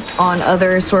important on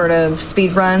other sort of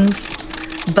speed runs,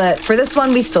 but for this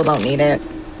one, we still don't need it.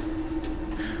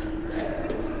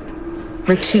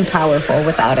 We're too powerful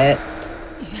without it.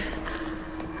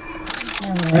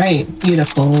 All right,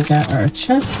 beautiful. We got our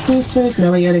chest pieces.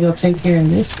 Now we gotta go take care of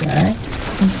this guy.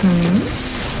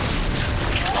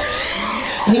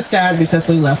 He's sad because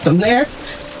we left him there.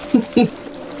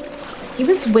 He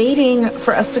was waiting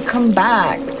for us to come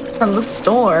back from the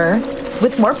store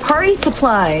with more party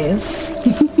supplies.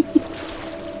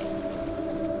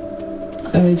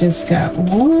 So we just got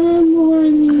one more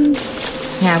of these.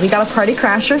 Yeah, we got a party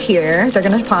crasher here. They're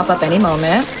gonna pop up any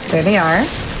moment. There they are.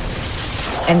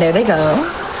 And there they go.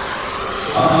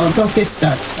 Oh, don't get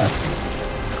stuck.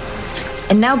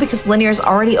 And now because Linear's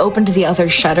already opened the other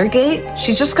shutter gate,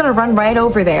 she's just gonna run right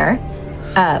over there.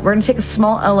 We're gonna take a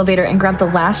small elevator and grab the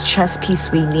last chess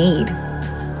piece we need.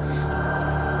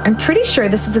 I'm pretty sure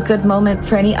this is a good moment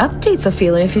for any updates,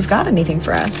 Ophelia, if you've got anything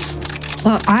for us.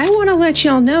 Well, I want to let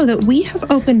y'all know that we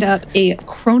have opened up a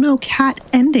Chrono Cat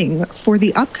ending for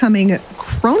the upcoming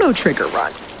Chrono Trigger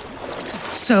run.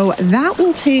 So that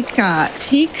will take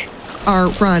our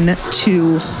run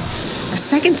to a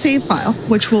second save file,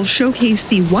 which will showcase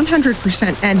the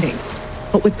 100% ending,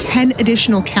 but with 10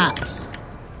 additional cats.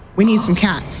 We need some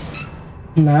cats.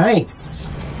 Nice.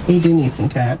 We do need some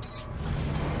cats.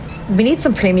 We need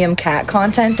some premium cat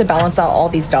content to balance out all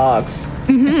these dogs.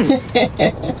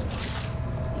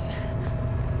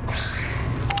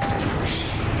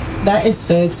 That is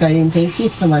so exciting. Thank you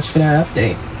so much for that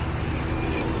update.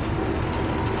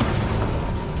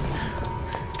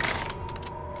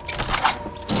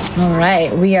 All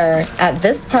right, we are at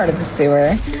this part of the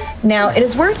sewer. Now, it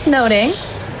is worth noting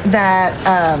that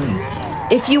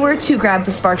if you were to grab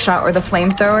the spark shot or the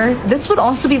flamethrower, this would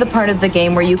also be the part of the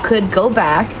game where you could go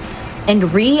back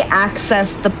and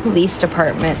re-access the police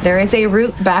department. There is a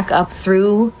route back up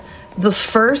through the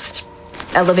first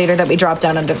elevator that we dropped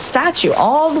down under the statue,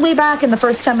 all the way back in the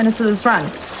first 10 minutes of this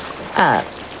run.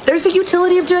 There's a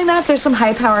utility of doing that. There's some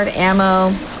high-powered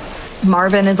ammo.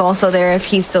 Marvin is also there if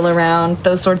he's still around,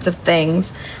 those sorts of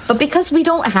things. But because we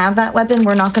don't have that weapon,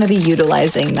 we're not going to be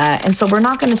utilizing that. And so we're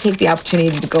not going to take the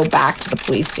opportunity to go back to the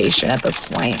police station at this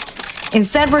point.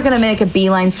 Instead, we're going to make a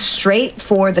beeline straight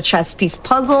for the chess piece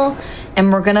puzzle,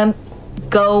 and we're going to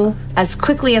go as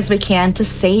quickly as we can to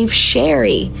save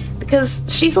Sherry. because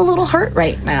she's a little hurt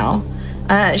right now.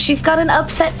 She's got an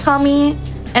upset tummy,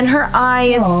 and her eye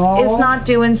is not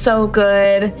doing so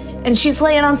good, and she's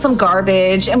laying on some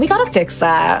garbage, and we gotta fix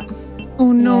that.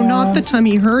 Oh no, not the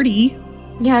tummy hurty.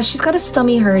 Yeah, she's got a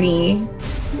stummy hurty.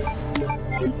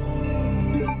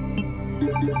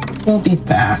 We'll be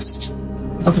fast.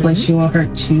 Hopefully she won't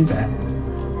hurt too bad.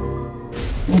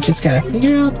 We just gotta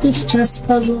figure out this chess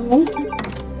puzzle.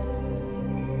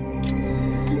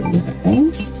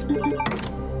 Nice.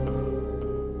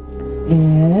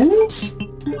 And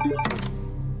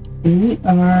we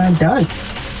are done.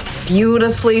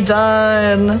 Beautifully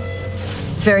done.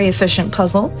 Very efficient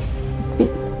puzzle. All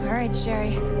right,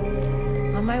 Sherry.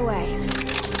 On my way.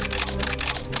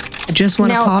 I just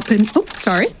want to pop in. Oh,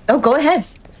 sorry. Oh, go ahead.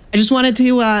 I just wanted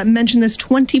to mention this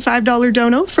 $25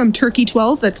 dono from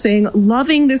Turkey12 that's saying,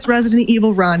 loving this Resident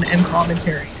Evil run and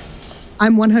commentary.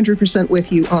 I'm 100%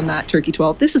 with you on that,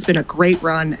 Turkey12. This has been a great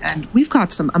run, and we've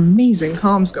got some amazing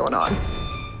comms going on.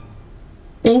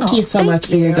 Thank you so much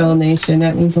for your donation.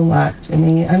 That means a lot to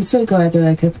me. I'm so glad that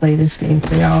I could play this game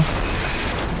for y'all.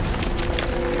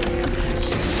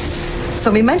 So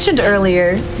we mentioned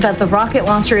earlier that the rocket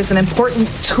launcher is an important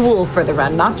tool for the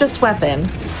run, not just weapon.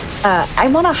 I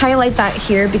want to highlight that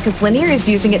here because Linear is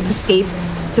using it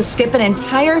to skip an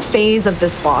entire phase of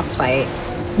this boss fight.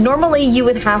 Normally, you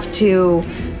would have to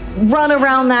run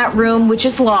around that room, which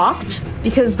is locked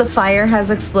because the fire has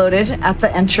exploded at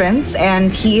the entrance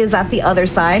and he is at the other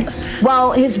side,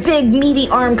 while his big meaty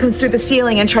arm comes through the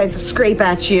ceiling and tries to scrape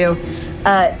at you.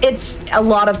 It's a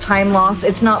lot of time loss.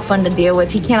 It's not fun to deal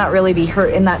with. He cannot really be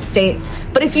hurt in that state.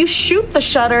 But if you shoot the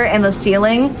shutter and the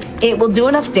ceiling, it will do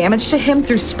enough damage to him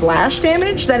through splash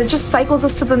damage that it just cycles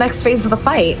us to the next phase of the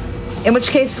fight. In which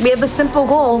case, we have the simple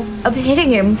goal of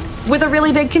hitting him with a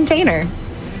really big container.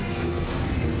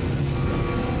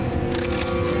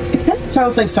 It kind of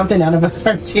sounds like something out of a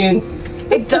cartoon.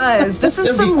 It does. This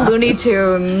is some Looney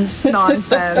Tunes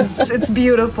nonsense. It's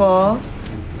beautiful.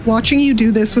 Watching you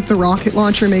do this with the rocket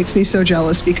launcher makes me so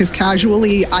jealous because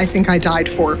casually, I think I died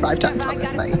 4 or 5 times on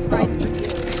this fight.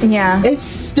 Yeah. It's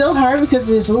still hard because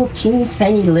of his little teeny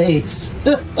tiny legs.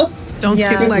 Don't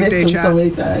skip leg day, chat. So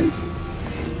many times.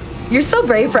 You're so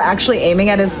brave for actually aiming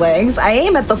at his legs. I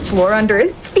aim at the floor under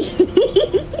his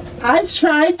feet. I've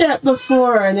tried that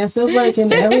before, and it feels like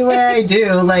in every way I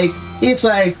do, like, it's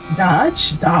like,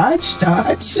 dodge, dodge,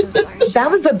 dodge. That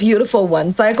was a beautiful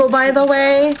one cycle, by the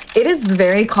way. It is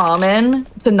very common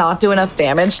to not do enough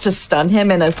damage to stun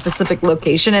him in a specific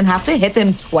location and have to hit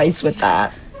him twice with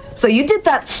that. So you did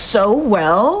that so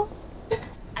well.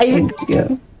 Thank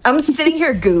you. I'm sitting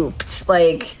here gooped.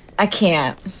 Like, I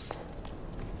can't.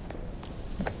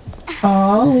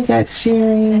 Oh, we got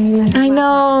Sherry. I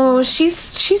know.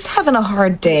 She's having a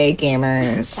hard day,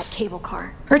 gamers. That cable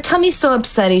car. Her tummy's so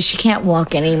upsetty she can't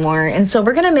walk anymore, and so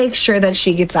we're gonna make sure that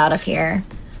she gets out of here.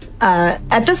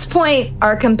 At this point,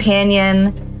 our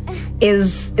companion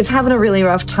is having a really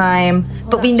rough time,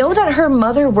 but we know that her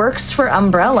mother works for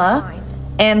Umbrella,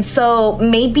 and so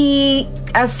maybe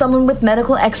as someone with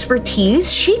medical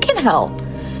expertise, she can help.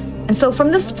 And so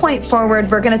from this point forward,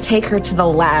 we're gonna take her to the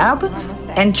lab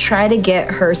and try to get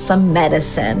her some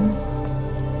medicine.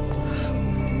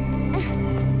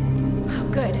 Oh,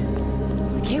 good.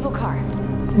 The cable car.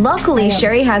 Luckily,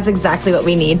 Sherry has exactly what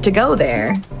we need to go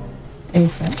there.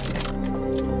 Exactly.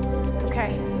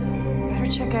 Okay. Better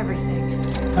check everything.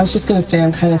 I was just gonna say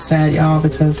I'm kind of sad, y'all,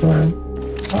 because we're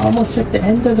almost at the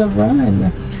end of the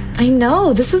run. I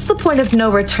know. This is the point of no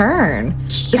return.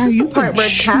 This is the part where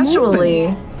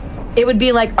casually it would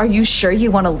be like, are you sure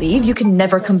you want to leave? You can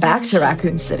never come back to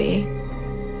Raccoon City.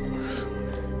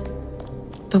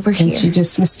 But we're here. And she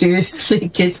just mysteriously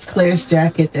gets Claire's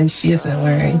jacket that she isn't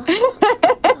wearing.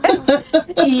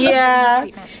 Yeah.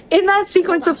 In that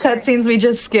sequence of cutscenes we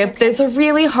just skipped, there's a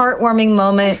really heartwarming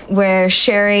moment where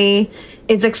Sherry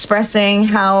is expressing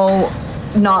how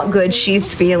not good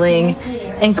she's feeling.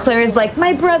 And Claire's like,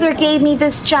 my brother gave me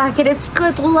this jacket. It's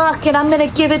good luck, and I'm going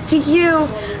to give it to you.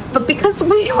 But because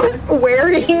we weren't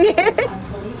wearing it,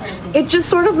 it just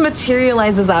sort of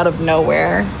materializes out of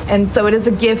nowhere. And so it is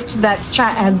a gift that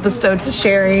chat has bestowed to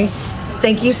Sherry.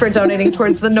 Thank you for donating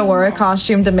towards the Nora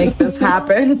costume to make this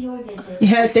happen.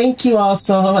 Yeah, thank you all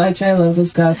so much. I love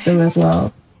this costume as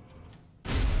well.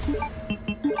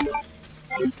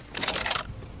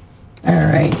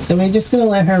 Alright, so we're just going to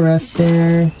let her rest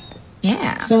there.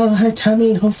 Yeah. So her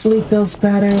tummy hopefully feels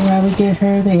better while we get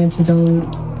her the antidote.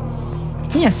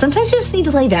 Yeah, sometimes you just need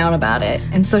to lay down about it.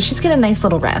 And so she's getting a nice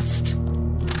little rest.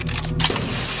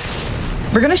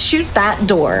 We're gonna shoot that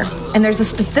door, and there's a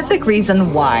specific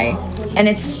reason why. And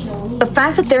it's the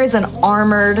fact that there is an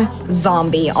armored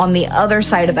zombie on the other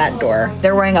side of that door.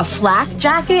 They're wearing a flak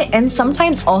jacket and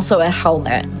sometimes also a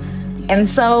helmet. And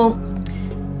so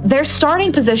their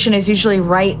starting position is usually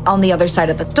right on the other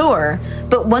side of the door,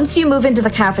 but once you move into the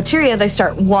cafeteria, they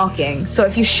start walking. So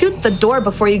if you shoot the door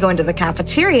before you go into the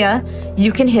cafeteria,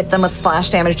 you can hit them with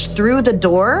splash damage through the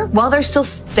door while they're still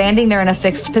standing there in a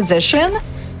fixed position,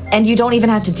 and you don't even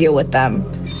have to deal with them.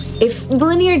 If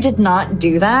Linear did not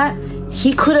do that,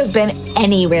 he could have been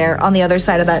anywhere on the other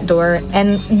side of that door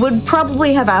and would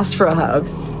probably have asked for a hug.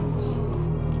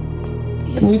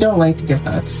 We don't like to give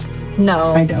hugs.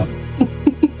 No. I don't.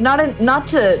 Not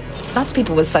to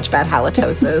people with such bad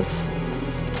halitosis.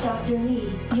 Dr.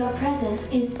 Lee, your presence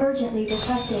is urgently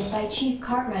requested by Chief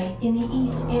Cartwright in the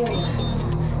East area.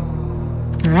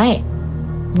 All right.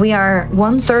 We are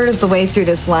 1/3 of the way through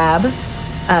this lab.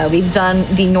 We've done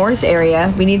the north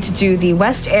area. We need to do the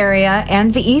west area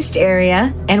and the east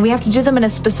area, and we have to do them in a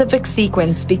specific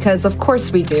sequence because of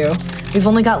course we do. We've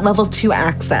only got level 2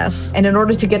 access, and in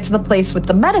order to get to the place with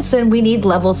the medicine, we need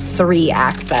level 3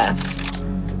 access.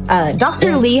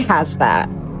 Dr. Lee has that.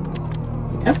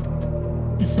 Yep.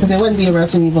 Because it wouldn't be a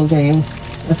Resident Evil game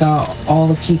without all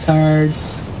the key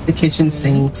cards, the kitchen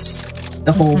sinks,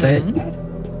 the whole bit.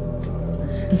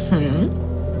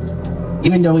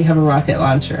 Even though we have a rocket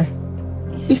launcher,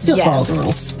 we still follow the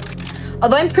rules.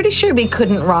 Although I'm pretty sure we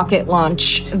couldn't rocket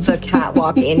launch the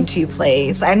catwalk into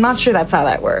place. I'm not sure that's how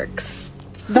that works.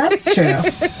 That's true.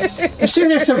 I'm sure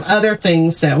there's some other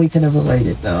things that we could have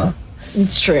avoided, though.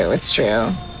 It's true. It's true.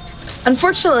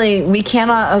 Unfortunately, we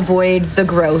cannot avoid the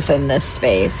growth in this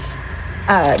space.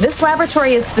 This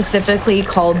laboratory is specifically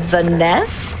called the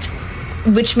Nest,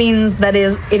 which means that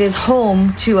it is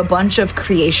home to a bunch of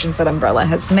creations that Umbrella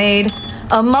has made.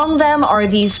 Among them are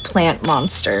these plant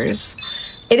monsters.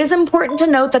 It is important to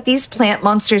note that these plant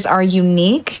monsters are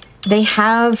unique. They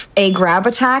have a grab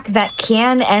attack that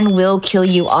can and will kill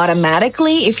you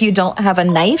automatically if you don't have a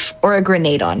knife or a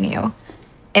grenade on you.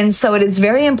 And so it is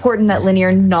very important that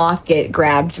Linear not get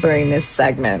grabbed during this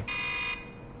segment.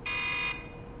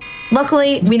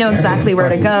 Luckily, we know exactly where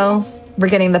to go. We're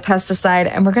getting the pesticide,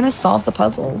 and we're going to solve the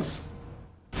puzzles.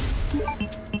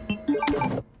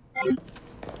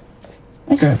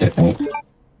 I grabbed it, right?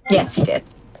 Yes, you did.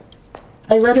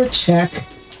 I read a check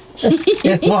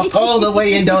and walk all the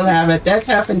way and don't have it. That's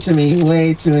happened to me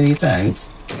way too many times.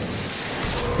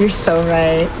 You're so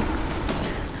right.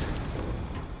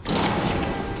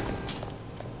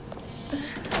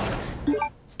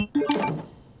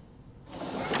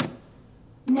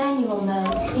 Manual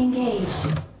mode engaged.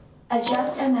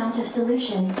 Adjust amount of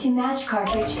solution to match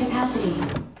cartridge capacity.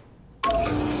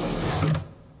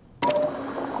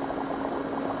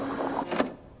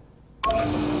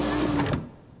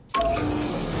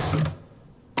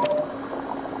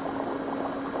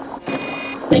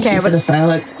 Thank you for the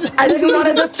silence. I didn't want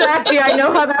to distract you. I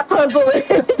know how that puzzle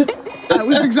is. That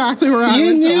was exactly where I was.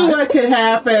 You knew what could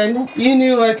happen. You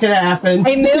knew what could happen.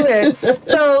 I knew it.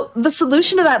 So the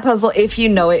solution to that puzzle, if you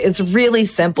know it, is really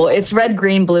simple. It's red,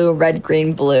 green, blue, red,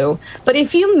 green, blue. But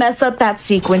if you mess up that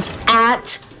sequence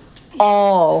at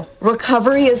all,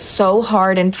 recovery is so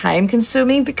hard and time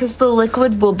consuming because the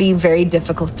liquid will be very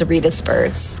difficult to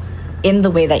redisperse in the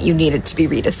way that you need it to be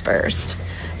redispersed.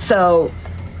 So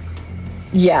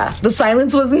yeah, the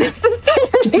silence was necessary.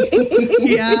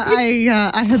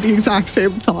 Yeah, I had the exact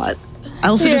same thought. I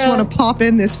also just want to pop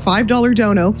in this $5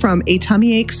 dono from a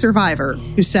tummy ache survivor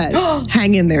who says,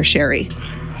 hang in there, Sherry.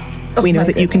 We know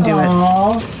that you can do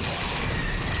it.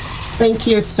 Thank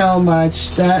you so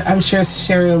much. I'm sure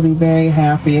Sherry will be very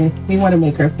happy. We want to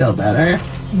make her feel better.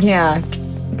 Yeah.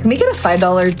 Can we get a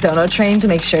 $5 dono train to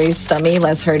make Sherry's stomach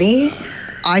less hurty?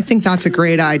 I think that's a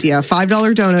great idea.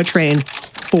 $5 dono train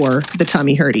for the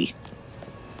tummy hurty.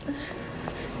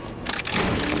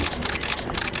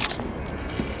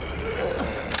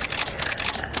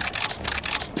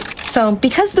 So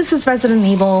because this is Resident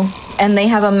Evil and they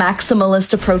have a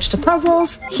maximalist approach to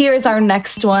puzzles, here's our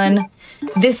next one.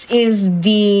 This is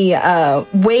the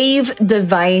wave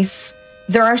device.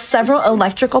 There are several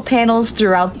electrical panels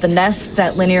throughout the nest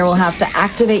that Linear will have to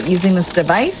activate using this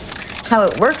device. How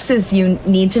it works is you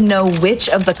need to know which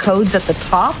of the codes at the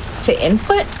top to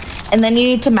input, and then you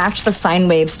need to match the sine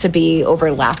waves to be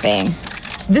overlapping.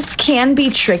 This can be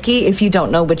tricky if you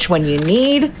don't know which one you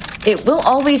need. It will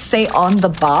always say on the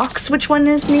box which one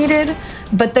is needed,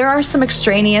 but there are some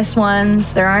extraneous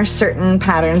ones. There are certain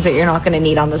patterns that you're not going to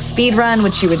need on the speed run,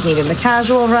 which you would need in the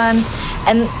casual run.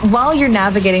 And while you're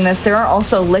navigating this, there are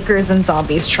also lickers and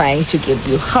zombies trying to give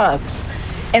you hugs.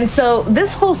 And so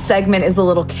this whole segment is a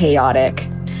little chaotic.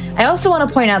 I also want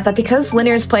to point out that because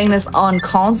Linear's playing this on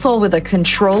console with a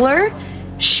controller,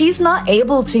 she's not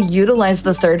able to utilize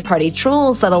the third-party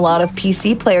tools that a lot of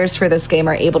PC players for this game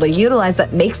are able to utilize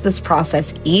that makes this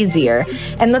process easier.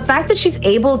 And the fact that she's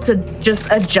able to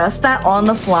just adjust that on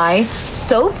the fly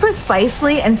so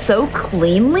precisely and so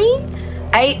cleanly,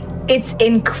 it's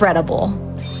incredible.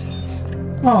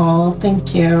 Oh,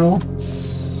 thank you.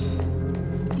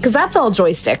 Because that's all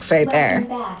joysticks right there.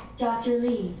 Welcome back, Dr.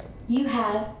 Lee. You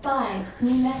have 5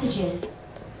 new messages.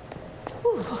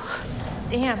 Ooh,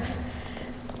 damn.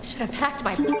 Should have packed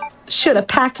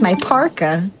my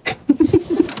parka.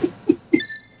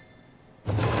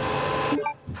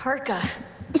 parka.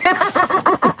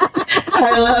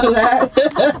 I love that.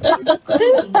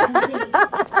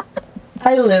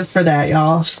 I live for that,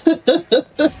 y'all.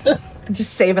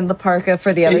 Just saving the parka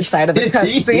for the other side of the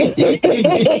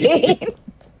cutscene.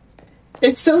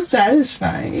 It's so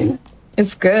satisfying.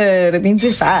 It's good. It means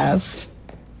you're fast.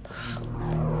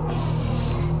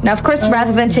 Now, of course,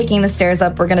 rather than taking the stairs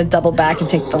up, we're going to double back and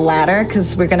take the ladder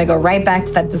because we're going to go right back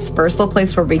to that dispersal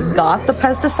place where we got the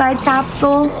pesticide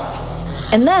capsule.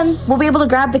 And then we'll be able to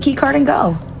grab the key card and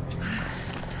go.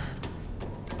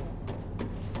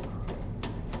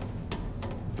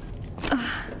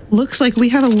 Looks like we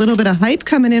have a little bit of hype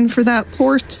coming in for that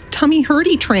poor tummy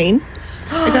hurty train.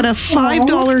 I got a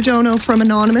 $5 dono from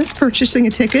Anonymous purchasing a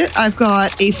ticket. I've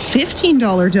got a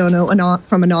 $15 dono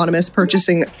from Anonymous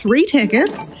purchasing 3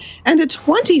 tickets, and a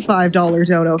 $25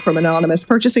 dono from Anonymous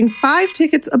purchasing 5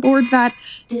 tickets aboard that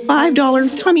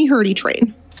 $5 tummy hurty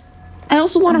train. I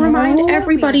also want to remind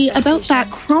everybody about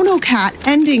that Chrono Cat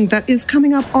ending that is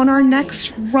coming up on our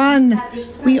next run.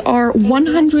 We are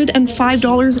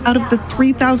 $105 out of the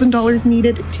 $3,000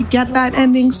 needed to get that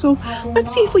ending. So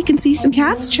let's see if we can see some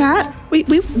cats, chat. We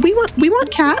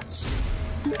want cats.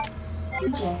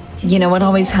 You know what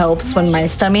always helps when my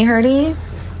stomach hurty?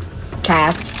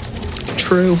 Cats.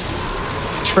 True.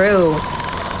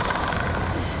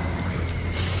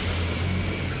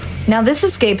 Now, this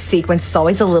escape sequence is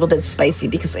always a little bit spicy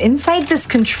because inside this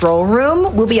control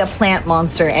room will be a plant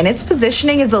monster, and its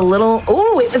positioning is a little...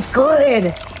 Oh, it was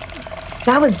good.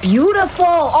 That was beautiful.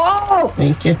 Oh,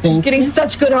 thank you. Getting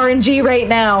such good RNG right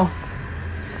now.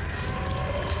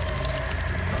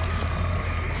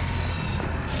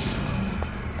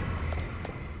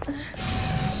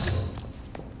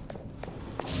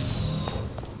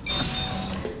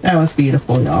 That was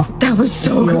beautiful, y'all. That was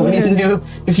so good.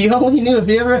 If you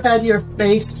ever had your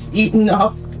face eaten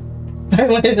off by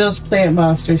one of those plant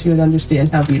monsters, you would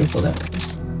understand how beautiful that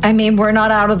was. I mean, we're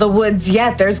not out of the woods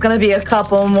yet. There's going to be a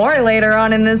couple more later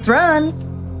on in this run.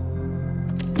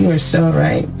 You are so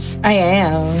right. I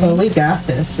am. Well, we got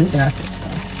this. You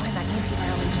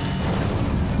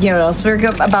know what else we're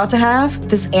about to have?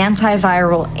 This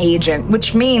antiviral agent,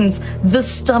 which means the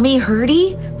stomach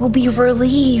hurty will be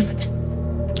relieved.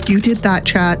 You did that,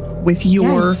 chat, with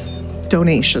your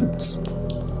donations.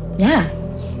 Yeah.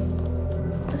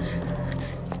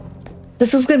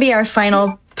 This is going to be our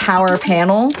final power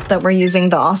panel that we're using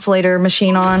the oscillator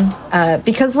machine on.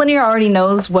 Because Linear already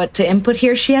knows what to input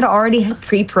here, she had already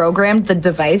pre-programmed the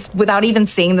device without even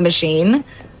seeing the machine,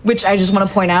 which I just want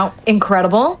to point out,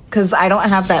 incredible, because I don't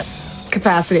have that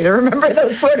capacity to remember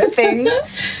those sort of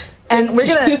things. And we're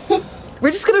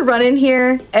just gonna run in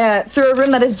here through a room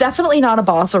that is definitely not a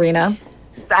boss arena.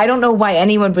 I don't know why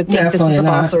anyone would think this is a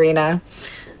boss arena.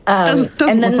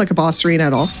 Doesn't look like a boss arena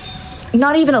at all.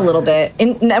 Not even a little bit.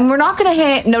 And we're not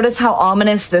gonna notice how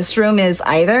ominous this room is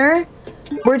either.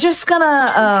 We're just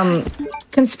gonna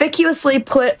conspicuously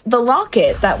put the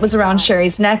locket that was around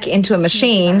Sherry's neck into a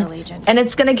machine, and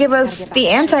it's gonna give us the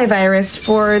antivirus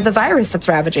for the virus that's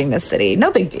ravaging this city. No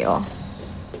big deal.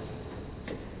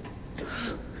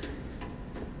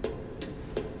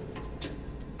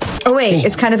 Oh wait,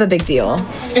 it's kind of a big deal.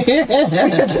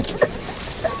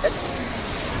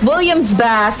 William's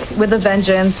back with a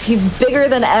vengeance. He's bigger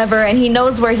than ever, and he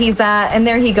knows where he's at, and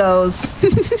there he goes.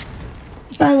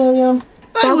 Bye, William.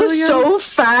 That was so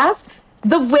fast.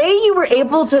 The way you were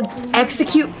able to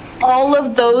execute all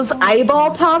of those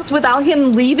eyeball pops without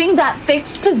him leaving that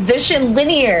fixed position,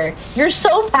 Linear. You're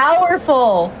so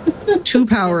powerful. Too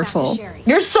powerful.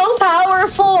 You're so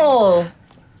powerful.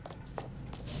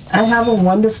 I have a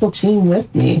wonderful team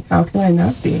with me. How can I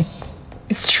not be?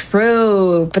 It's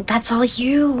true, but that's all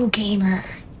you, gamer.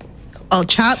 Well,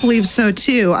 chat believes so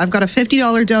too. I've got a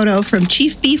 $50 dono from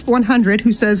Chief Beef 100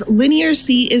 who says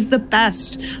LinearC is the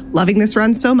best. Loving this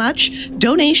run so much.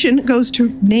 Donation goes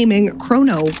to naming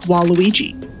Chrono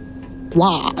Waluigi.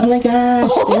 Wow. Oh my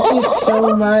gosh, thank you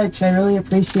so much. I really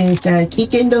appreciate that.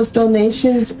 Keep getting those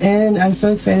donations, and I'm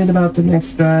so excited about the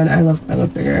next run. I love Chrono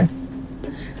Trigger.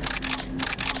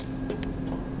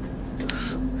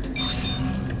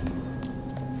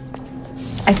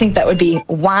 I think that would be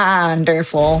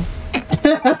wonderful.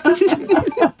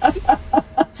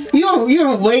 You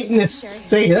were waiting to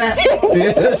say that.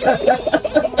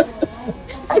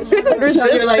 So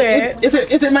you're like,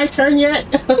 is it my turn yet?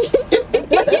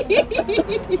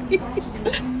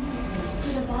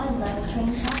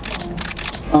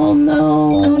 Oh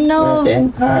no. Oh no.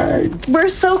 We're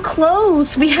so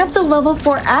close. We have the level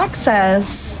 4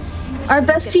 access. Our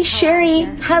bestie Sherry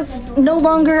has no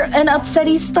longer an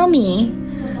upsetty stummy.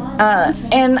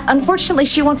 And unfortunately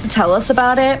she wants to tell us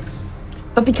about it.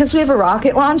 But because we have a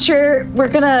rocket launcher, we're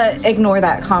gonna ignore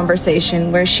that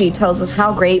conversation where she tells us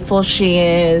how grateful she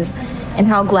is and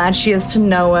how glad she is to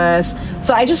know us.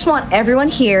 So I just want everyone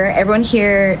here,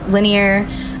 Linear,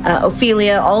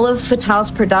 Ophelia, all of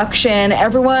Fatal's production,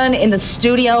 everyone in the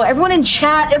studio, everyone in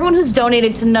chat, everyone who's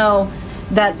donated to know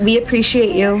that we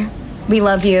appreciate you. We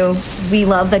love you. We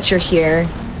love that you're here.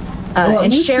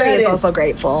 And Sherry is also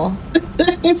grateful.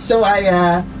 So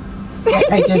I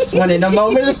just wanted a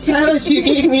moment of silence. You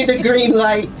gave me the green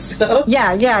light. So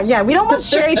yeah. We don't want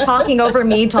Sherry talking over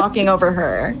me, talking over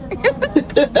her.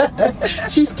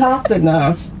 She's talked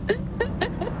enough.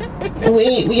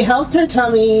 We helped her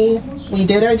tummy. We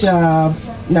did our job.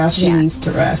 Now she needs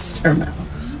to rest her mouth.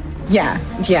 Yeah.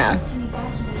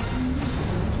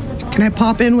 Can I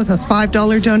pop in with a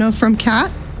 $5 dono from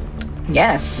Kat?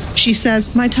 Yes. She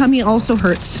says, my tummy also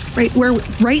hurts. We're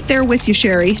right there with you,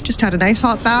 Sherry. Just had a nice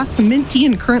hot bath, some mint tea,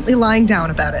 and currently lying down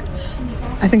about it.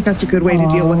 I think that's a good way to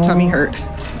deal with tummy hurt.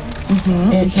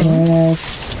 It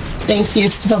is. Thank you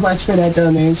so much for that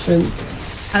donation.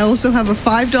 I also have a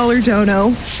 $5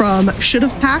 dono from Should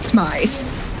Have Packed My,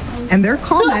 and their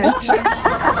comment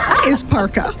is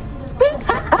parka.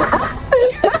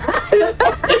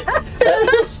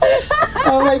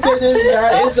 Oh my goodness,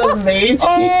 that is amazing.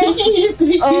 Thank you for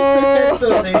that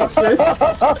donation.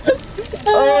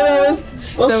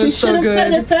 Well, she should have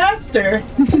said it faster.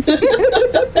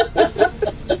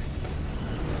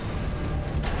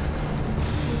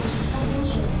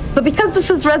 So because this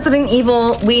is Resident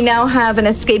Evil, we now have an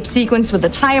escape sequence with a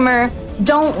timer.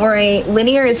 Don't worry,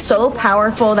 Linear is so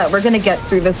powerful that we're going to get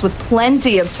through this with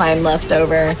plenty of time left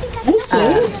over.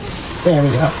 There we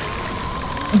go.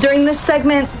 During this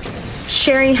segment,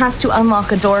 Sherry has to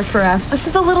unlock a door for us. This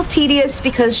is a little tedious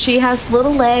because she has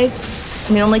little legs.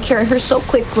 And we only carry her so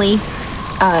quickly.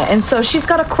 And so she's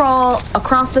got to crawl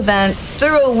across a vent,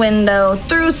 through a window,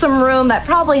 through some room that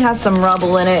probably has some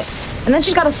rubble in it. And then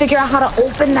she's got to figure out how to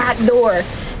open that door.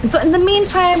 And so in the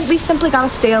meantime, we simply got to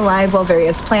stay alive while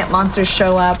various plant monsters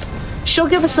show up. She'll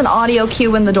give us an audio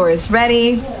cue when the door is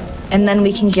ready, and then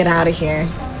we can get out of here.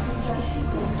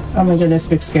 Oh my goodness,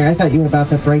 big scare. I thought you were about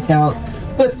to break out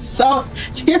with song.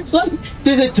 You're like,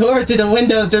 through the door, to the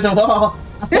window, to the wall.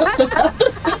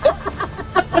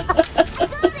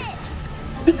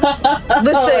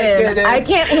 Listen, I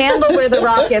can't handle where the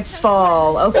rockets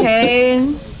fall,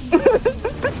 okay?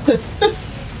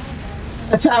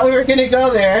 I thought we were going to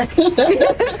go there.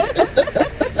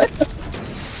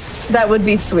 That would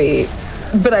be sweet,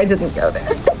 but I didn't go there.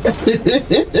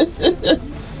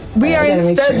 We are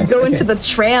instead going to the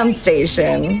tram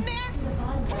station.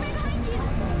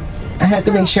 I had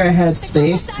to make sure I had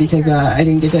space because I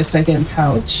didn't get that second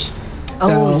pouch.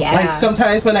 Oh, yeah. Like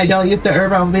sometimes when I don't use the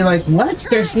herb, I'll be like, what?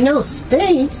 There's no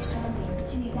space.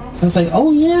 I was like,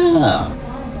 oh, yeah.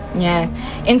 Yeah.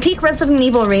 In peak Resident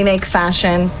Evil Remake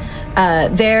fashion,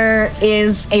 there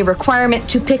is a requirement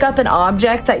to pick up an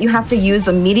object that you have to use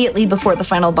immediately before the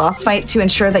final boss fight to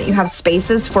ensure that you have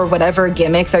spaces for whatever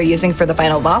gimmick they're using for the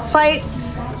final boss fight.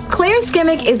 Claire's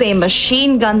gimmick is a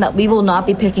machine gun that we will not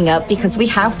be picking up because we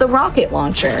have the rocket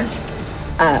launcher.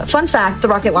 Fun fact, the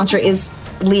rocket launcher is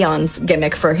Leon's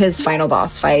gimmick for his final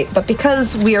boss fight, but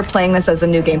because we are playing this as a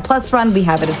New Game Plus run, we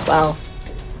have it as well.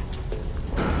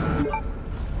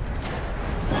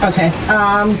 Okay,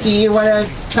 do you want to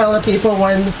tell the people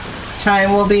when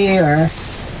time will be, or?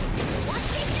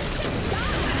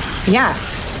 Yeah,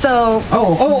 so...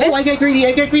 Oh, I got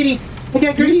greedy.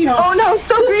 Oh no,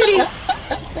 so greedy!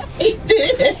 I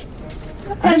did!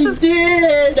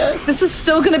 This is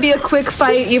still going to be a quick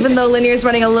fight, even though Linear's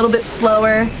running a little bit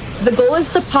slower. The goal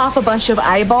is to pop a bunch of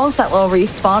eyeballs that will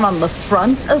respawn on the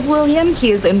front of William.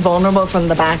 He is invulnerable from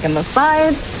the back and the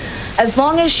sides. As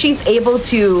long as she's able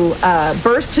to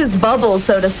burst his bubble,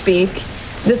 so to speak,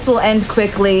 this will end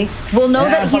quickly. We'll know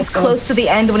that he's close to the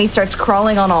end when he starts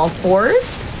crawling on all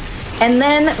fours. And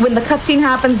then when the cutscene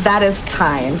happens, that is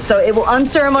time. So it will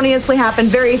unceremoniously happen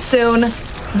very soon.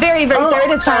 Very, there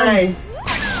it is time.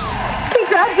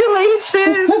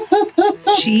 Congratulations.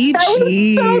 That was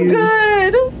so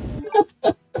good.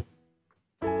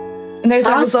 And there's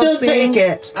I'll still take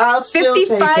it. I'll still take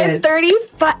it. 55,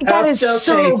 35. That is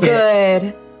so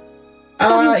good.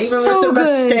 Even with the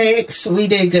mistakes, we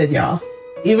did good, y'all.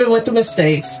 Even with the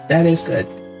mistakes, that is good.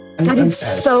 That is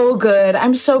so good.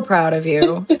 I'm so proud of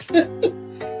you.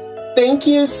 Thank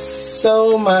you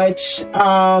so much.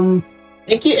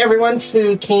 Thank you everyone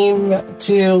who came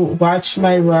to watch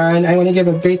my run. I want to give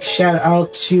a big shout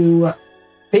out to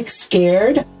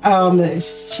bigscared.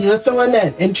 She was the one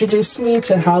that introduced me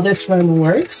to how this run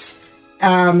works.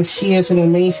 She is an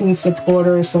amazing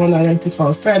supporter, someone I like to call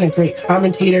a friend, a great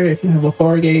commentator. If you have a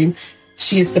horror game,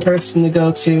 she is the person to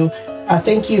go to.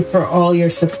 Thank you for all your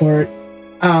support.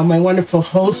 My wonderful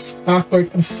host,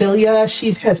 ClockworkOphelia,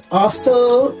 she has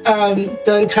also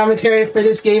done commentary for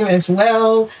this game as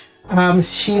well.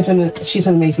 She's an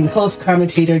amazing host,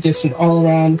 commentator, just an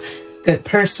all-around good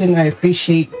person. I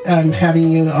appreciate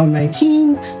having you on my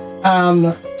team.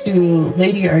 To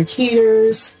Lady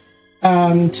Arcaders,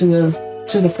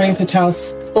 to the Frame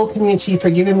Fatale's whole community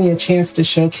for giving me a chance to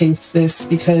showcase this,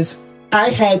 because I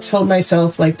had told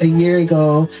myself like a year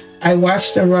ago, I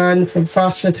watched a run from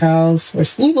Frost Fatales where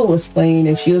Sneeble was playing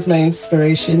and she was my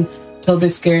inspiration. Told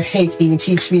bigscared, hey, can you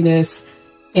teach me this?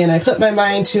 And I put my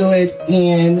mind to it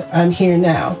and I'm here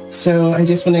now. So I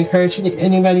just want to encourage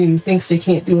anybody who thinks they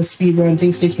can't do a speed run,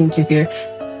 thinks they can't get here.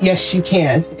 Yes, you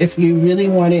can. If you really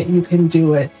want it, you can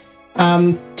do it.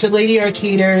 To Lady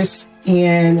Arcaders,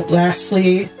 and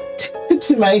lastly,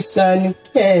 to my son,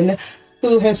 Ken,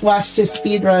 who has watched his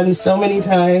speed run so many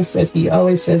times that he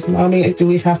always says, Mommy, do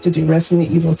we have to do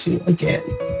Resident Evil 2 again?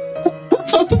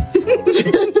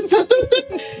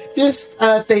 Just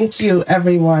thank you,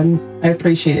 everyone. I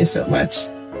appreciate it so much.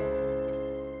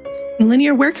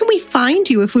 Linear, where can we find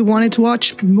you if we wanted to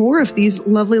watch more of these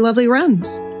lovely, lovely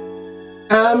runs?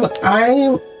 My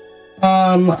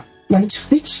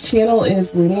Twitch channel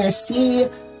is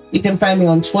LinearC. You can find me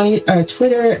on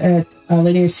Twitter at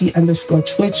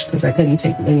LinearC_Twitch, because I couldn't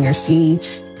take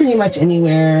LinearC pretty much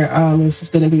anywhere. It's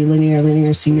going to be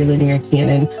LinearC, or Linear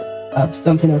Canon,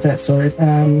 something of that sort.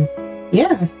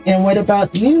 Yeah. And what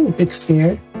about you,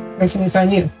 bigscared? Where can we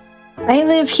find you? I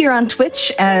live here on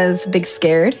Twitch as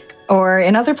bigscared, or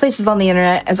in other places on the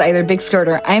internet as either bigscared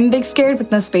or I'm bigscared with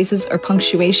no spaces or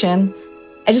punctuation.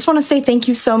 I just want to say thank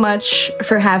you so much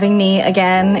for having me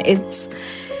again.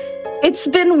 It's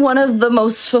been one of the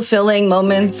most fulfilling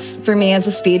moments for me as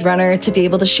a speedrunner to be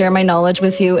able to share my knowledge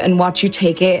with you and watch you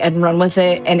take it and run with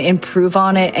it and improve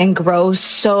on it and grow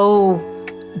so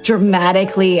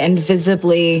dramatically and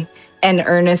visibly and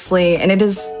earnestly. And it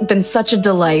has been such a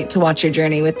delight to watch your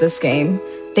journey with this game.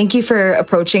 Thank you for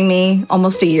approaching me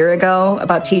almost a year ago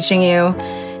about teaching you.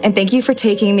 And thank you for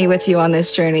taking me with you on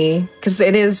this journey, because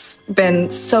it has been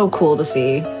so cool to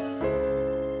see.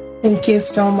 Thank you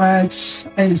so much.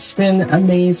 It's been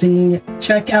amazing.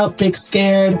 Check out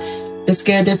bigscared.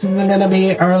 Bigscared, this isn't going to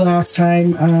be our last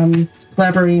time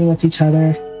collaborating with each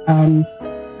other.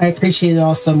 I appreciate it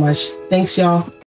all so much. Thanks, y'all.